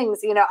these things,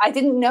 I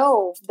didn't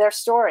know their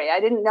story. I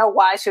didn't know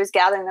why she was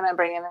gathering them and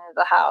bringing them into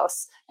the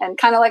house. And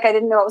kind of like I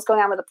didn't know what was going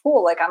on with the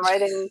pool. Like I'm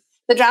writing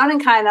the drowning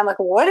kind. I'm like,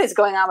 what is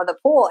going on with the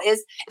pool?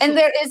 And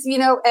there is,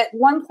 at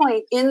one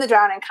point in the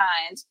drowning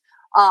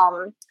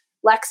kind,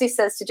 Lexi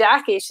says to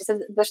Jackie, she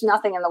says, there's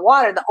nothing in the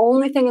water. The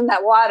only thing in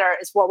that water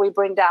is what we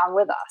bring down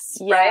with us.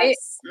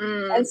 Yes.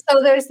 Right. And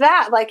so there's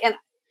that, and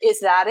is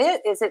that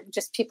it? Is it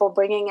just people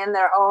bringing in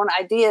their own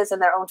ideas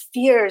and their own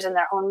fears and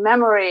their own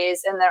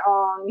memories and their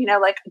own,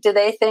 do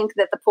they think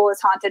that the pool is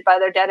haunted by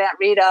their dead Aunt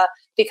Rita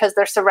because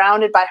they're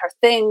surrounded by her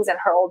things and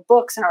her old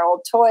books and her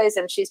old toys,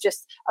 and she's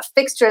just a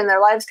fixture in their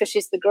lives because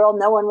she's the girl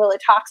no one really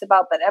talks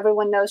about, but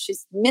everyone knows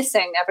she's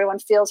missing. Everyone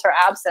feels her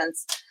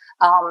absence.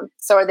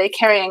 So are they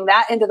carrying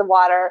that into the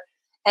water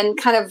and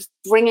kind of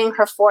bringing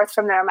her forth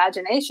from their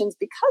imaginations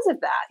because of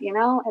that,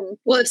 And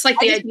well, it's like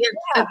the idea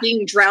of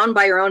being drowned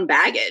by your own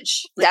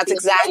baggage. That's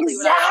exactly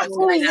what I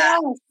was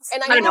yes.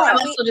 And I don't know. I'm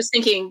also just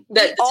thinking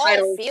that the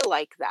title feel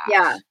like that.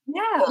 Yeah.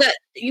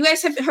 You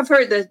guys have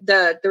heard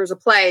there was a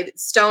play,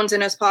 Stones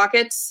in His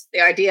Pockets.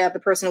 The idea of the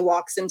person who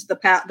walks into the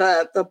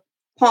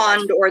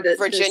pond or the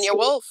Virginia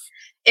Woolf.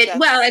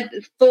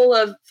 It's full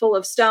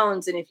of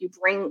stones, and if you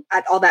bring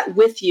all that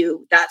with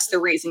you, that's the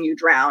reason you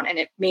drown. And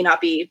it may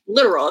not be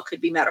literal; it could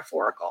be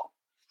metaphorical.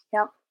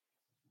 Yep.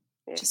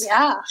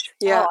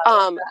 Yeah.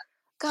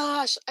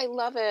 Gosh, I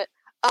love it.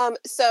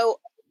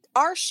 So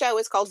our show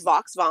is called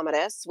Vox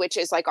Vomitus, which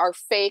is like our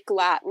fake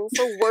Latin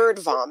for word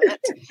vomit.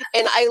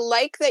 And I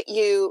like that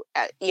you,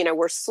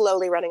 we're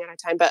slowly running out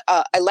of time, but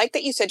I like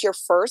that you said your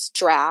first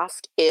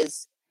draft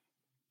is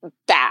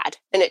bad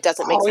and it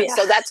doesn't make sense.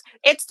 So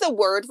it's the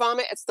word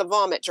vomit. It's the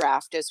vomit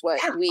draft is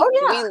what we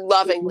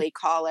lovingly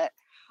call it.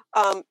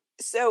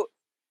 So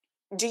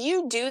do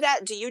you do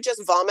that? Do you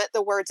just vomit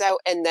the words out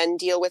and then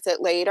deal with it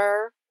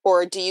later?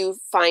 Or do you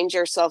find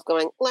yourself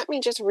going, let me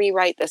just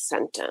rewrite the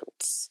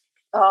sentence?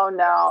 Oh,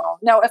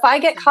 no. If I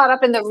get caught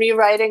up in the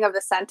rewriting of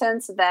the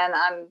sentence, then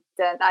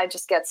I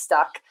just get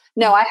stuck.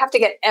 No, I have to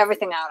get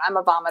everything out. I'm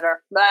a vomiter.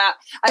 I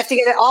have to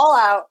get it all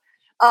out.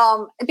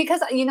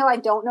 Because, I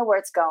don't know where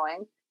it's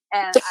going.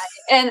 And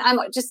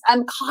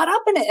I'm caught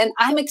up in it and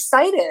I'm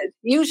excited.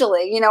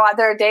 Usually,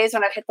 there are days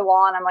when I've hit the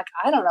wall and I'm like,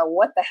 I don't know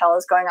what the hell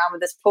is going on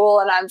with this pool.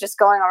 And I'm just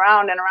going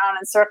around and around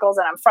in circles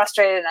and I'm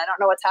frustrated and I don't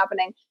know what's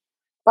happening,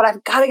 but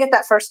I've got to get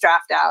that first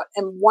draft out.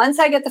 And once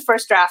I get the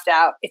first draft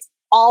out, it's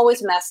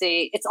always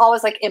messy. It's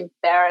always like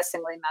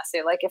embarrassingly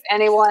messy. Like if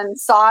anyone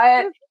saw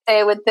it,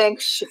 they would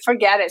think,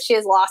 forget it. She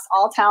has lost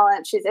all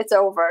talent. It's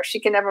over. She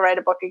can never write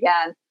a book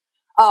again.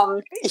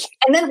 And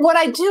then what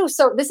I do,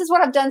 so this is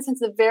what I've done since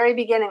the very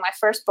beginning, my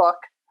first book,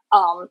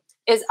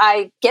 is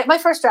I get my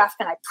first draft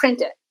and I print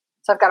it.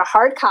 So I've got a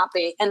hard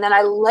copy and then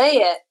I lay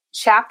it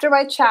chapter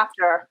by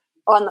chapter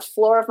on the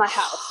floor of my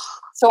house.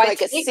 So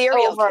like a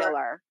serial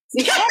killer.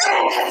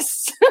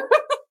 Yes.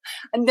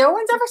 And no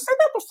one's ever said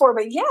that before,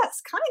 but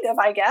yes, kind of,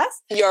 I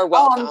guess. You're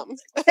welcome.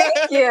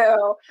 Thank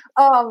you.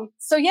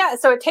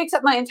 So it takes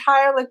up my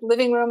entire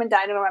living room and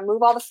dining room. I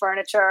move all the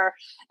furniture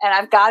and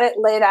I've got it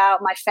laid out.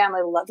 My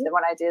family loves it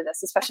when I do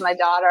this, especially my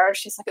daughter.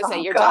 She's like, oh,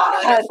 your daughter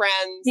and her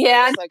friends.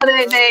 Yeah.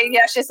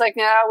 She's like,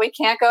 no, we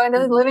can't go into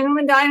the living room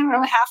and dining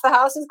room. Half the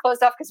house is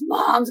closed off because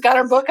mom's got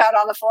her book out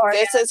on the floor.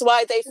 This is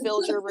why they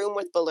filled your room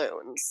with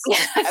balloons.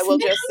 Yes. I will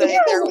just say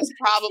there was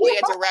probably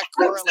a direct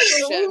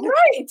correlation.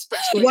 Right.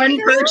 One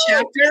per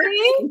chapter.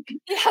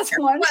 Yes,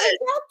 one per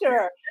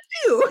chapter.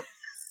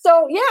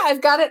 So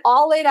I've got it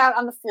all laid out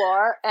on the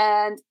floor,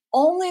 and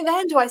only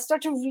then do I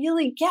start to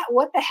really get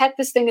what the heck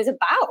this thing is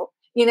about.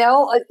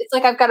 It's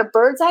like I've got a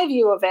bird's eye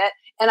view of it,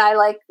 and I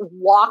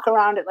walk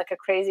around it like a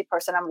crazy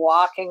person. I'm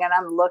walking and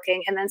I'm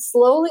looking, and then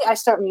slowly I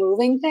start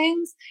moving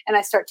things, and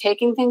I start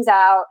taking things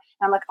out,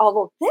 and I'm like, oh,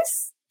 well,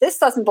 this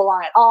doesn't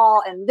belong at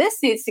all, and this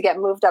needs to get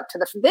moved up to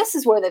this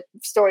is where the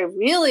story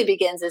really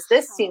begins, is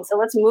this scene. So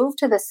let's move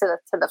to this to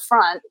the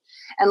front,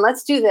 and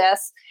let's do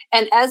this.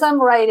 And as I'm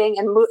writing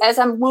and as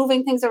I'm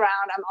moving things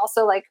around, I'm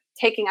also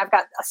I've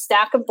got a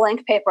stack of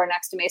blank paper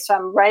next to me, so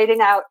I'm writing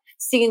out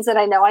scenes that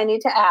I know I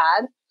need to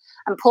add.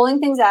 I'm pulling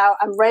things out.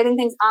 I'm writing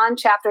things on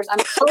chapters. I'm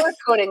color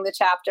coding the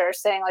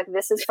chapters, saying like,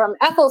 this is from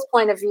Ethel's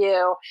point of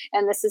view.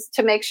 And this is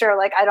to make sure,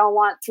 like, I don't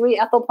want 3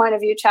 Ethel point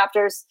of view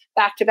chapters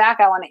back to back.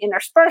 I want to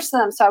intersperse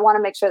them. So I want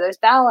to make sure there's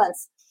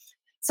balance.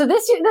 So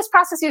this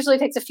process usually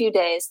takes a few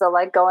days, though,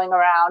 like going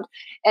around.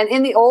 And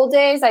in the old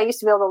days, I used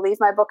to be able to leave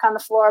my book on the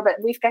floor, but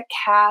we've got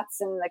cats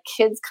and the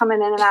kids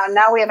coming in and out. And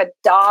now we have a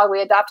dog. We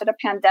adopted a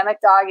pandemic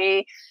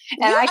doggy.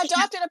 And I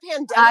adopted a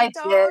pandemic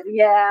dog? did.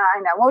 Yeah,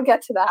 I know. We'll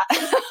get to that.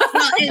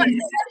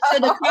 So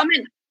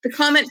the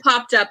comment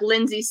popped up.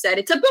 Lindsay said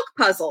it's a book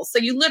puzzle. So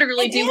you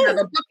literally have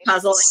a book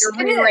puzzle.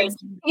 And you're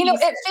rearranging. You know,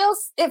 it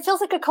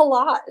feels like a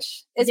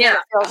collage. Is what it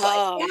feels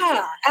like.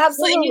 Yeah,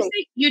 absolutely. Well, and you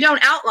say you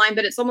don't outline,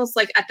 but it's almost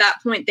like at that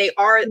point they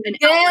are an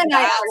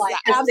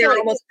outline. They're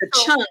almost the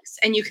chunks,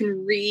 and you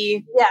can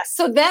Yes.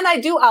 So then I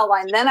do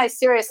outline. Then I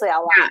seriously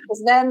outline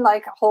because then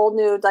like a whole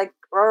new like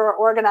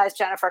organized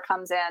Jennifer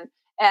comes in.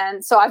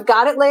 And so I've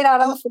got it laid out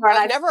on the floor.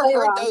 I've never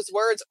heard those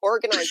words,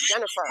 organized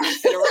Jennifer,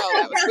 in a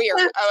row. That was weird.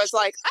 I was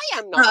like, I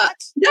am not.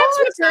 That's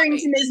referring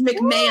to Ms.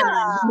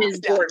 McMahon, Ms.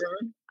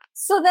 Jordan.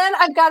 So then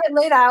I've got it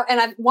laid out.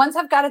 And once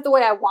I've got it the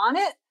way I want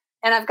it,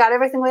 and I've got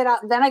everything laid out,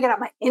 then I get out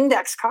my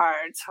index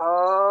cards.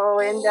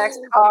 Index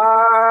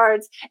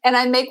cards. And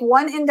I make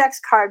 1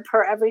 index card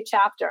per every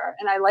chapter.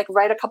 And I like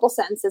write a couple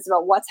sentences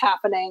about what's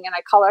happening. And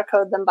I color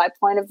code them by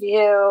point of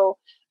view.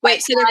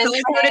 Wait, so they're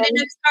color-coded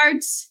index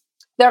cards?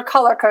 They're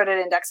color-coded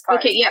index cards.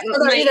 Okay, yeah.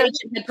 So my agent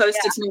had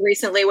posted to me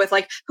recently with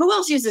like, who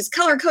else uses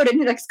color-coded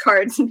index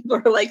cards? And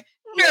people are like,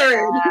 nerd. You're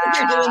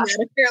doing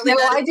that. Apparently,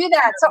 I do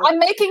that. So I'm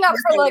making up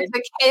for like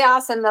the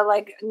chaos and the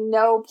like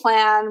no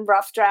plan,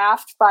 rough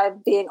draft by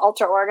being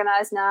ultra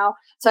organized now.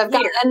 So I've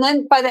got, and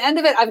then by the end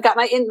of it, I've got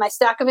my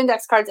stack of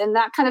index cards, and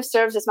that kind of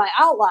serves as my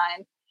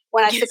outline.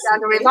 When I sit down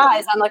to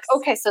revise, I'm like,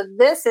 okay, so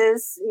this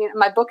is,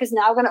 my book is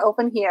now going to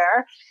open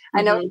here.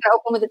 I know it's going to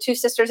open with the 2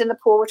 sisters in the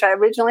pool, which I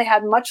originally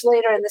had much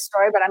later in the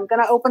story, but I'm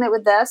going to open it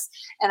with this,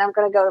 and I'm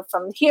going to go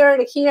from here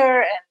to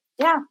here.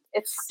 And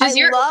I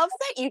love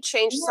that you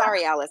changed.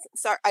 Sorry, Alice.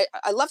 Sorry,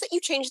 I love that you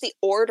changed the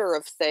order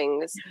of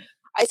things.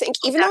 I think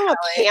even though I'm a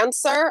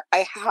pantser,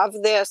 I have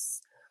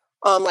this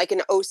like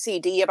an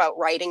OCD about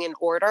writing in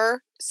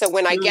order. So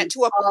when I get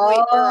to a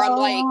point where I'm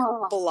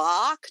like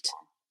blocked,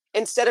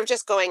 instead of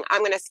just going,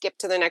 I'm going to skip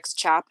to the next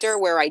chapter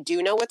where I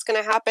do know what's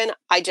going to happen,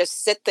 I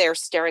just sit there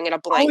staring at a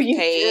blank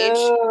page,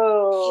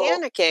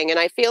 panicking. And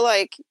I feel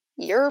like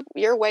your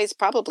way's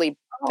probably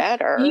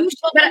better. You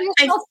should give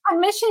yourself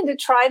permission to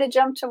try to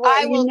jump to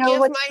where I will give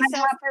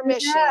myself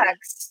permission.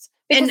 Next.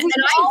 And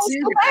I do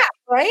that,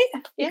 right?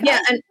 Yeah,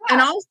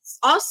 and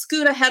I'll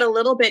scoot ahead a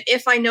little bit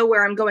if I know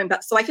where I'm going,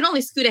 but so I can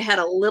only scoot ahead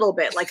a little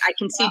bit. Like I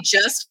can see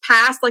just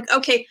past, like,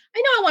 okay, I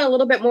know I want a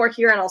little bit more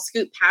here, and I'll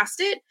scoot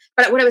past it.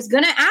 But what I was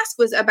going to ask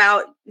was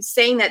about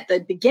saying that the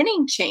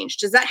beginning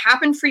changed. Does that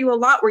happen for you a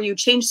lot, where you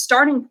change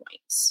starting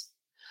points?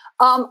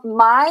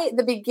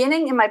 The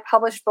beginning in my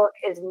published book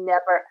is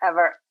never,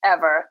 ever,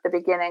 ever the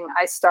beginning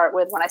I start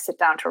with when I sit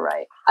down to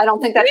write. I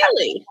don't think that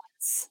really.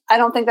 I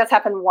don't think that's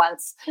happened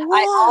once.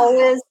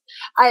 Whoa.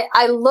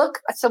 I look,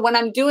 so when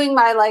I'm doing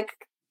my like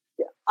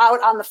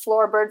out on the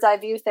floor bird's eye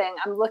view thing,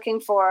 I'm looking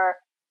for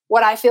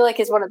what I feel like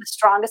is one of the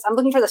strongest. I'm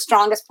looking for the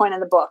strongest point in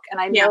the book. And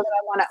I know that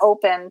I want to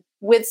open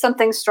with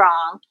something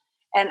strong.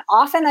 And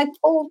often I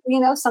pull,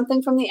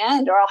 something from the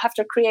end, or I'll have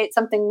to create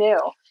something new.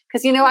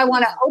 Because, I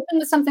want to open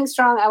with something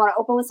strong. I want to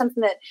open with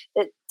something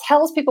that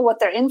tells people what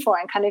they're in for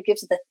and kind of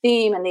gives the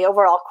theme and the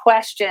overall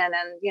question.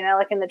 And,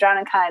 like in The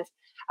Drowning Kind,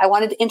 I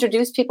wanted to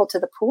introduce people to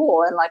the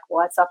pool and like,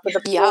 what's up with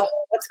the pool?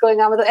 What's going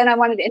on with it? And I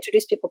wanted to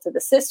introduce people to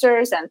the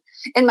sisters. And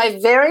in my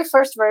very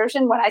first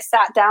version, when I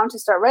sat down to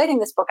start writing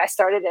this book, I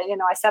started,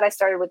 I said I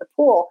started with the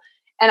pool.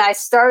 And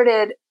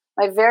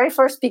my very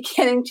first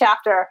beginning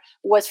chapter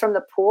was from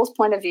the pool's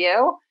point of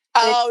view.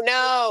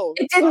 No.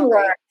 It didn't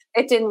work.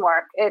 It didn't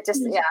work. It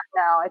just,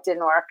 it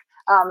didn't work.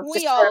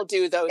 We all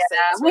do those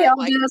things. We all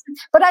do those things.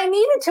 But I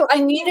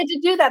needed to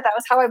do that. That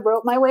was how I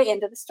wrote my way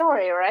into the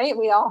story, right?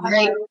 We all have our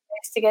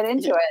ways to get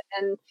into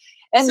it.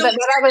 And so I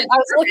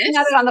was looking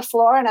at it on the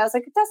floor, and I was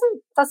like, it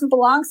doesn't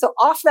belong. So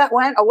off that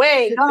went,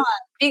 away, gone,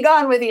 be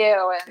gone with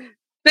you.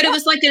 But it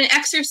was like an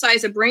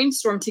exercise, a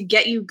brainstorm to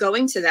get you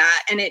going to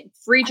that, and it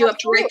freed you up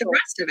to write the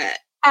rest of it.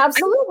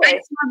 Absolutely. I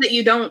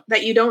love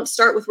that you don't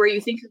start with where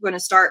you think you're going to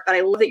start, but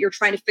I love that you're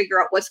trying to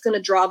figure out what's going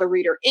to draw the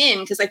reader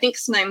in, because I think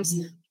sometimes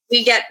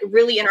we get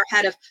really in our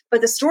head of,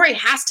 but the story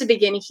has to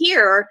begin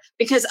here,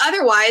 because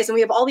otherwise, and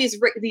we have all these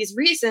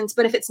reasons,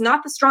 but if it's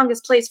not the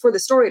strongest place for the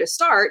story to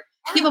start,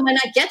 people might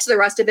not get to the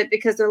rest of it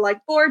because they're like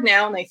bored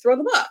now and they throw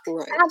the book.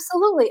 Right.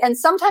 Absolutely. And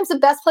sometimes the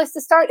best place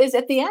to start is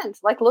at the end.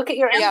 Like, look at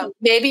your end.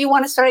 Maybe you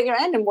want to start at your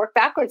end and work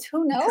backwards.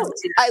 Who knows?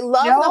 I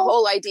love the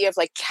whole idea of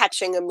like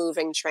catching a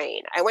moving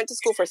train. I went to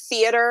school for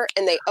theater,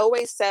 and they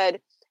always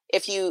said,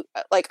 if you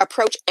like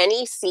approach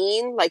any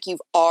scene, like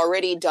you've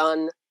already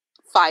done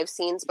 5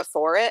 scenes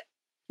before it.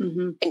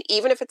 Mm-hmm. And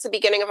even if it's the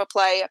beginning of a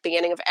play, a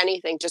beginning of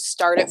anything, just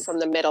start it from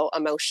the middle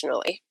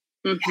emotionally.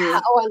 Mm-hmm. Yeah.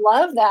 Oh, I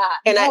love that.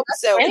 And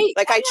great.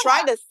 like, I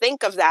try to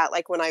think of that,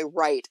 like, when I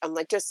write, I'm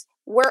like, just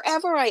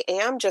wherever I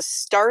am,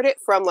 just start it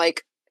from,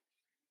 like,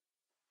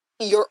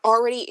 you're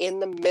already in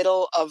the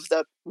middle of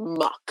the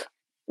muck.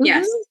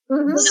 Yes.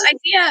 Mm-hmm. Well, the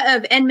idea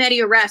of en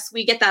media res,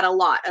 we get that a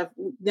lot of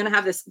going to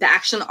have the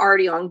action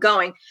already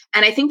ongoing.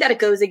 And I think that it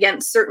goes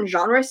against certain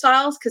genre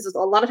styles because a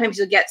lot of times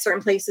you'll get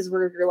certain places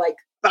where you're like,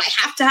 but I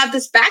have to have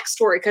this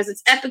backstory because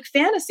it's epic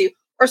fantasy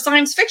or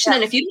science fiction.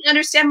 And if you don't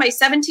understand my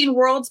 17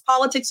 worlds,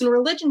 politics, and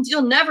religions,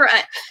 you'll never,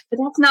 but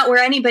that's not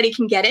where anybody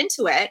can get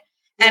into it.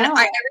 And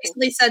I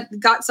recently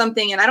got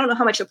something, and I don't know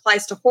how much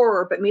applies to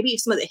horror, but maybe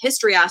some of the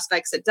history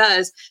aspects it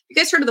does. You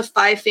guys heard of the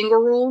 5-finger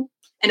rule?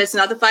 And it's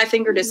not the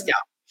 5-finger disco.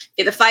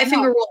 Okay, the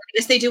 5-finger rule, I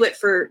guess they do it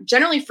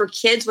generally for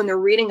kids when they're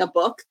reading a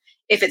book,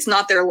 if it's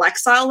not their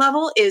Lexile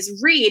level, is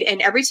read.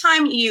 And every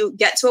time you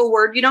get to a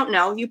word you don't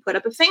know, you put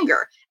up a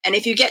finger. And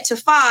if you get to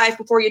 5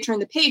 before you turn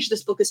the page,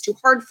 this book is too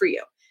hard for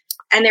you.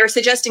 And they're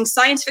suggesting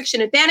science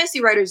fiction and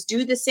fantasy writers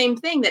do the same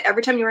thing, that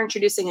every time you're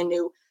introducing a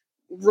new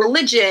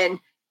religion,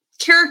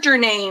 character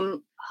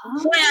name,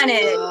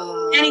 planet,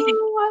 anything,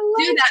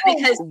 do that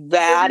because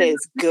that is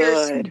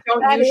good.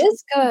 That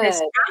is good.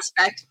 This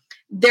aspect,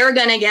 they're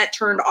going to get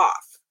turned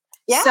off.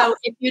 Yeah. So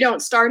if you don't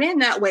start in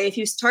that way, if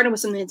you start in with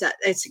something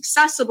that's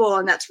accessible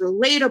and that's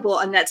relatable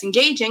and that's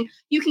engaging,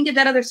 you can get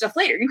that other stuff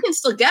later. You can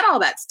still get all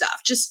that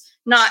stuff, just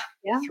not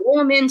throw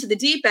them into the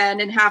deep end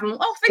and have them,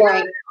 figure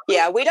it out.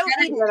 Yeah, we don't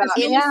need an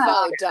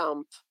info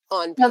dump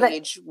on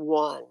page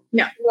 1.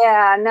 No.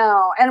 Yeah,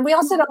 no. And we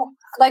also don't,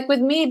 like with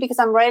me, because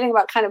I'm writing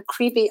about kind of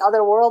creepy,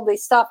 otherworldly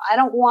stuff, I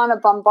don't want to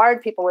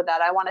bombard people with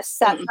that. I want to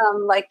set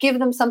them, like give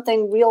them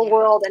something real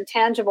world and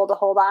tangible to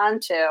hold on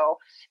to.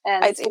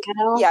 And, I think,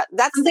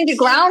 that's something to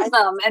ground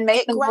them and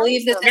make them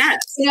believe that,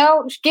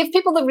 give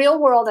people the real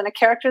world and a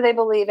character they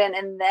believe in,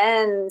 and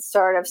then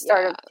sort of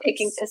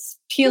taking this,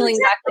 peeling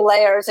back the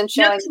layers and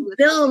showing them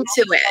build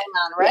to it.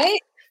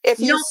 Right? If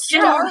you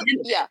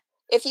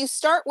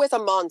start with a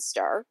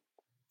monster,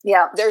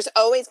 there's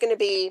always going to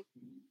be,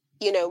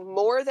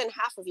 more than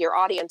half of your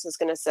audience is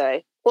going to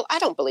say, well, I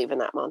don't believe in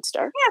that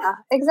monster. Yeah,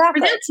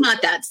 exactly. Or that's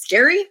not that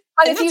scary.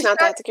 But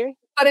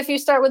if you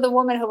start with a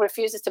woman who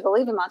refuses to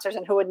believe in monsters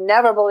and who would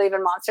never believe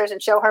in monsters,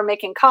 and show her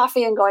making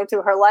coffee and going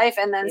through her life,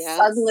 and then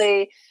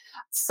suddenly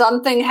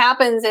something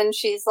happens and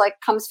she's like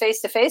comes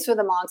face to face with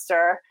a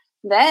monster,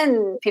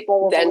 then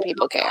people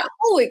care.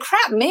 Holy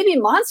crap, maybe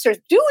monsters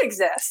do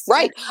exist.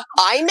 Right.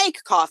 I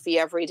make coffee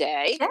every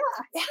day. Yeah.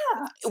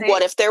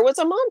 What if there was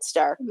a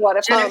monster? What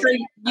if Jennifer,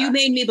 you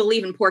made me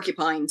believe in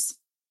porcupines.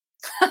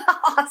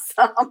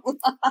 Awesome.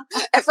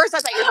 At first I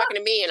thought you were talking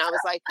to me, and I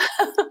was like,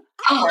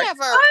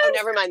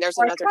 never mind. There's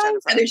another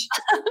Jennifer.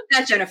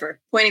 That's Jennifer,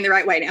 pointing the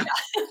right way now.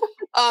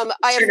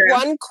 I have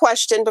one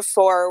question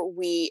before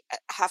we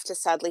have to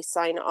sadly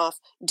sign off.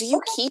 Do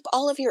you keep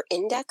all of your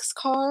index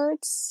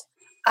cards?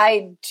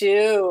 I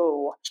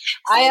do.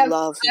 I have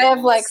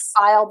like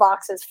file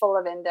boxes full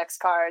of index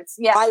cards.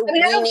 Yeah. We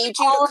need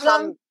you to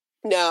come.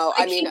 No,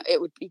 it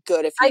would be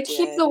good if you did.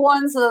 Keep the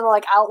ones that are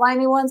like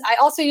outlining ones. I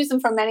also use them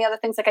for many other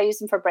things. Like I use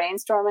them for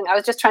brainstorming. I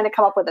was just trying to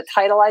come up with a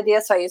title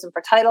idea, so I use them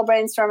for title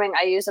brainstorming.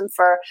 I use them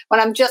for when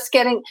I'm just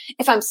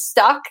if I'm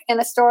stuck in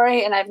a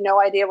story and I have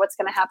no idea what's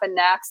going to happen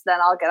next, then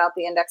I'll get out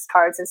the index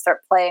cards and start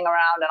playing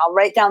around, and I'll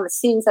write down the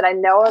scenes that I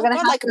know are going to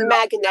happen. Like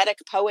magnetic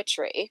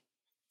poetry.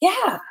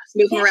 Yeah.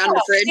 Moving around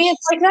the fridge. See,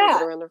 it's like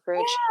that. Around the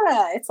fridge.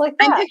 Yeah, it's like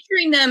that. I'm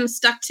picturing them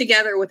stuck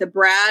together with a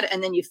brad,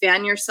 and then you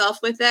fan yourself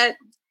with it.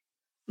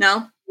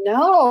 No,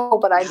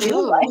 but I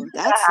do like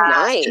that's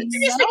nice.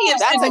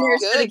 That's a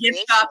good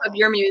gift shop of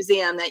your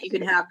museum that you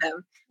can have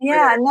them.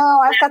 Yeah, no,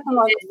 I've got them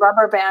like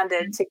rubber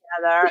banded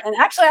together. And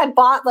actually I've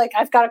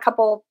got a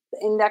couple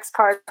index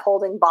card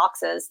holding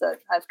boxes that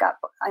I've got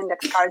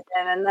index cards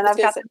in, and then I've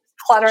got them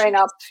cluttering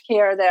up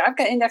here or there. I've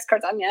got index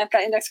cards. I've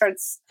got index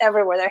cards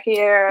everywhere. They're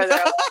here.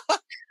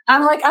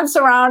 I'm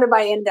surrounded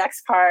by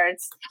index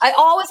cards. I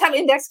always have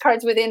index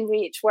cards within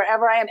reach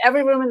wherever I am.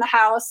 Every room in the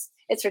house.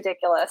 It's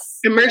ridiculous.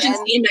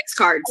 Emergency index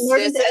cards.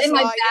 In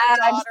my bag,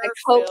 I have my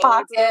coat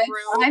pocket.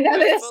 I know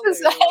this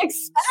is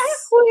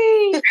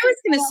exactly. I was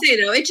going to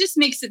say though, it just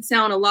makes it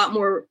sound a lot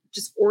more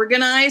just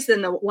organized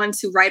than the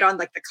ones who write on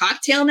like the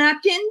cocktail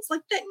napkins.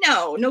 Like that,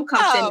 no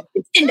cocktail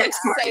index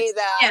cards. Say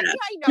that. Yeah.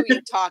 I know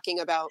you're talking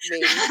about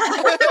me.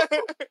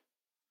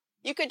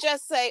 You could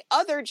just say,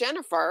 "Other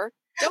Jennifer,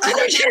 don't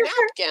write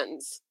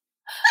napkins."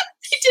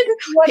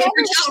 Whatever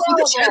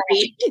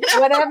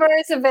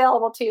is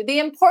available to you. The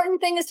important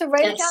thing is to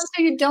write it down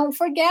so you don't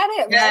forget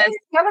it. Right? If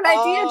you have an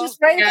idea,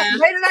 just write it down.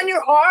 Write it on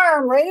your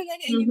arm. Write it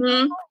in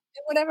do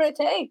whatever it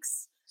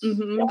takes.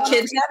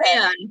 Kids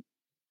can.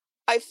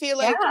 I feel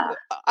like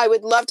I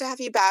would love to have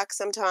you back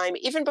sometime,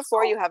 even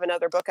before you have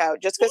another book out,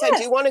 just because I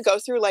do want to go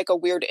through like a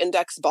weird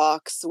index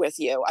box with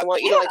you. I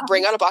want you to like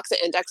bring out a box of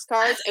index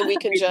cards, and we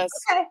can just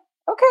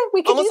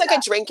we can almost like a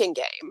drinking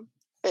game.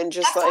 And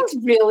just that sounds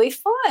really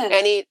fun.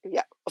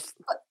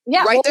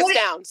 Yeah. Write this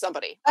down,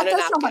 somebody, on a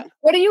napkin.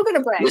 What are you going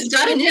to bring? Who's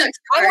got a next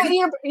I card?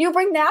 want you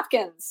bring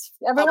napkins.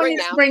 Everyone bring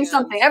needs to bring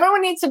something.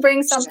 Everyone needs to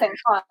bring something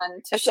fun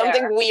to share.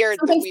 Something weird.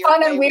 Something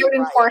fun and weird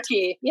and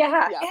quirky.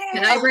 Yeah.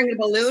 Can I bring a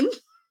balloon?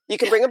 You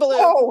can bring a balloon.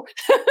 Oh.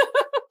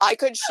 I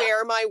could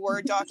share my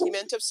Word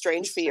document of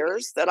strange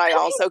fears that I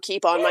also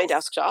keep on my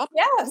desktop.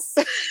 Yes.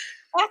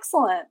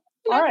 Excellent.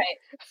 All right.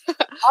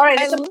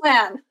 It's a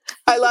plan.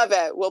 I love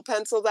it. We'll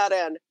pencil that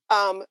in.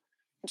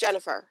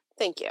 Jennifer,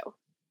 thank you.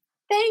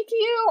 Thank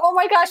you. Oh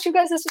my gosh, you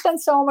guys, this has been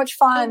so much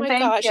fun.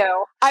 Thank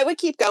you. I would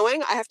keep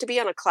going. I have to be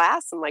on a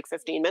class in like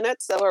 15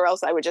 minutes, or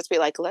else I would just be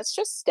like, let's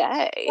just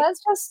stay.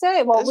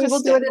 Well, we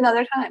will do it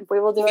another time. We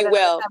will do it another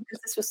time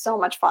because this was so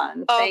much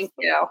fun. Thank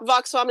you.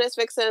 Vox Vomitus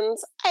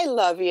Vixens, I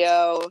love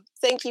you.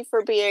 Thank you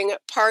for being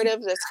part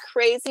of this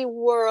crazy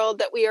world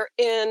that we are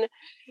in.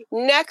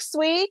 Next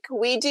week,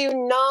 we do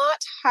not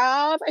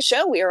have a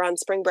show. We are on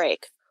spring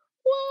break.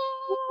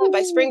 Whoa.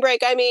 By spring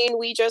break, I mean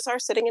we just are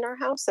sitting in our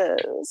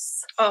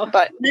houses. Oh,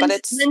 but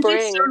it's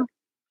spring.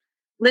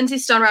 Lindsay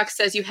Stonerock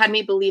says you had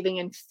me believing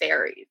in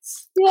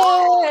fairies.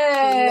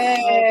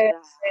 Yay!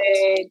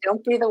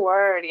 Don't be the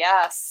word.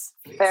 Yes,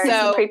 fairies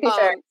and creepy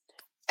fairies.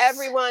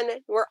 Everyone,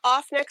 we're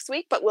off next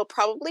week, but we'll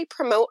probably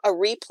promote a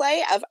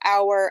replay of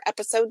our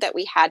episode that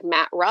we had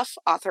Matt Ruff,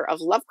 author of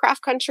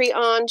Lovecraft Country,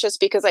 on, just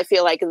because I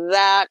feel like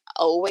that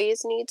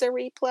always needs a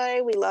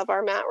replay. We love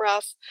our Matt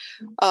Ruff.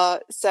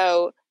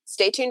 So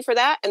stay tuned for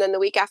that. And then the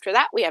week after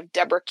that, we have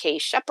Deborah K.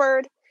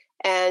 Shepard,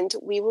 and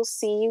we will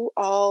see you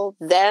all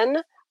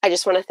then. I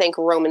just want to thank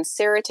Roman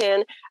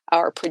Saratin,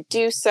 our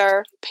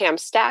producer, Pam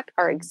Stack,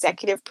 our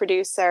executive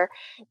producer.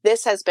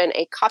 This has been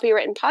a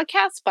copywritten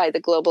podcast by the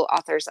Global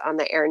Authors on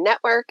the Air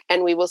Network,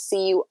 and we will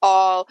see you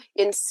all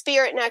in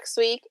spirit next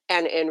week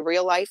and in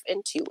real life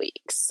in 2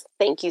 weeks.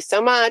 Thank you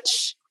so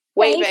much.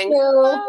 Waving. Thank you.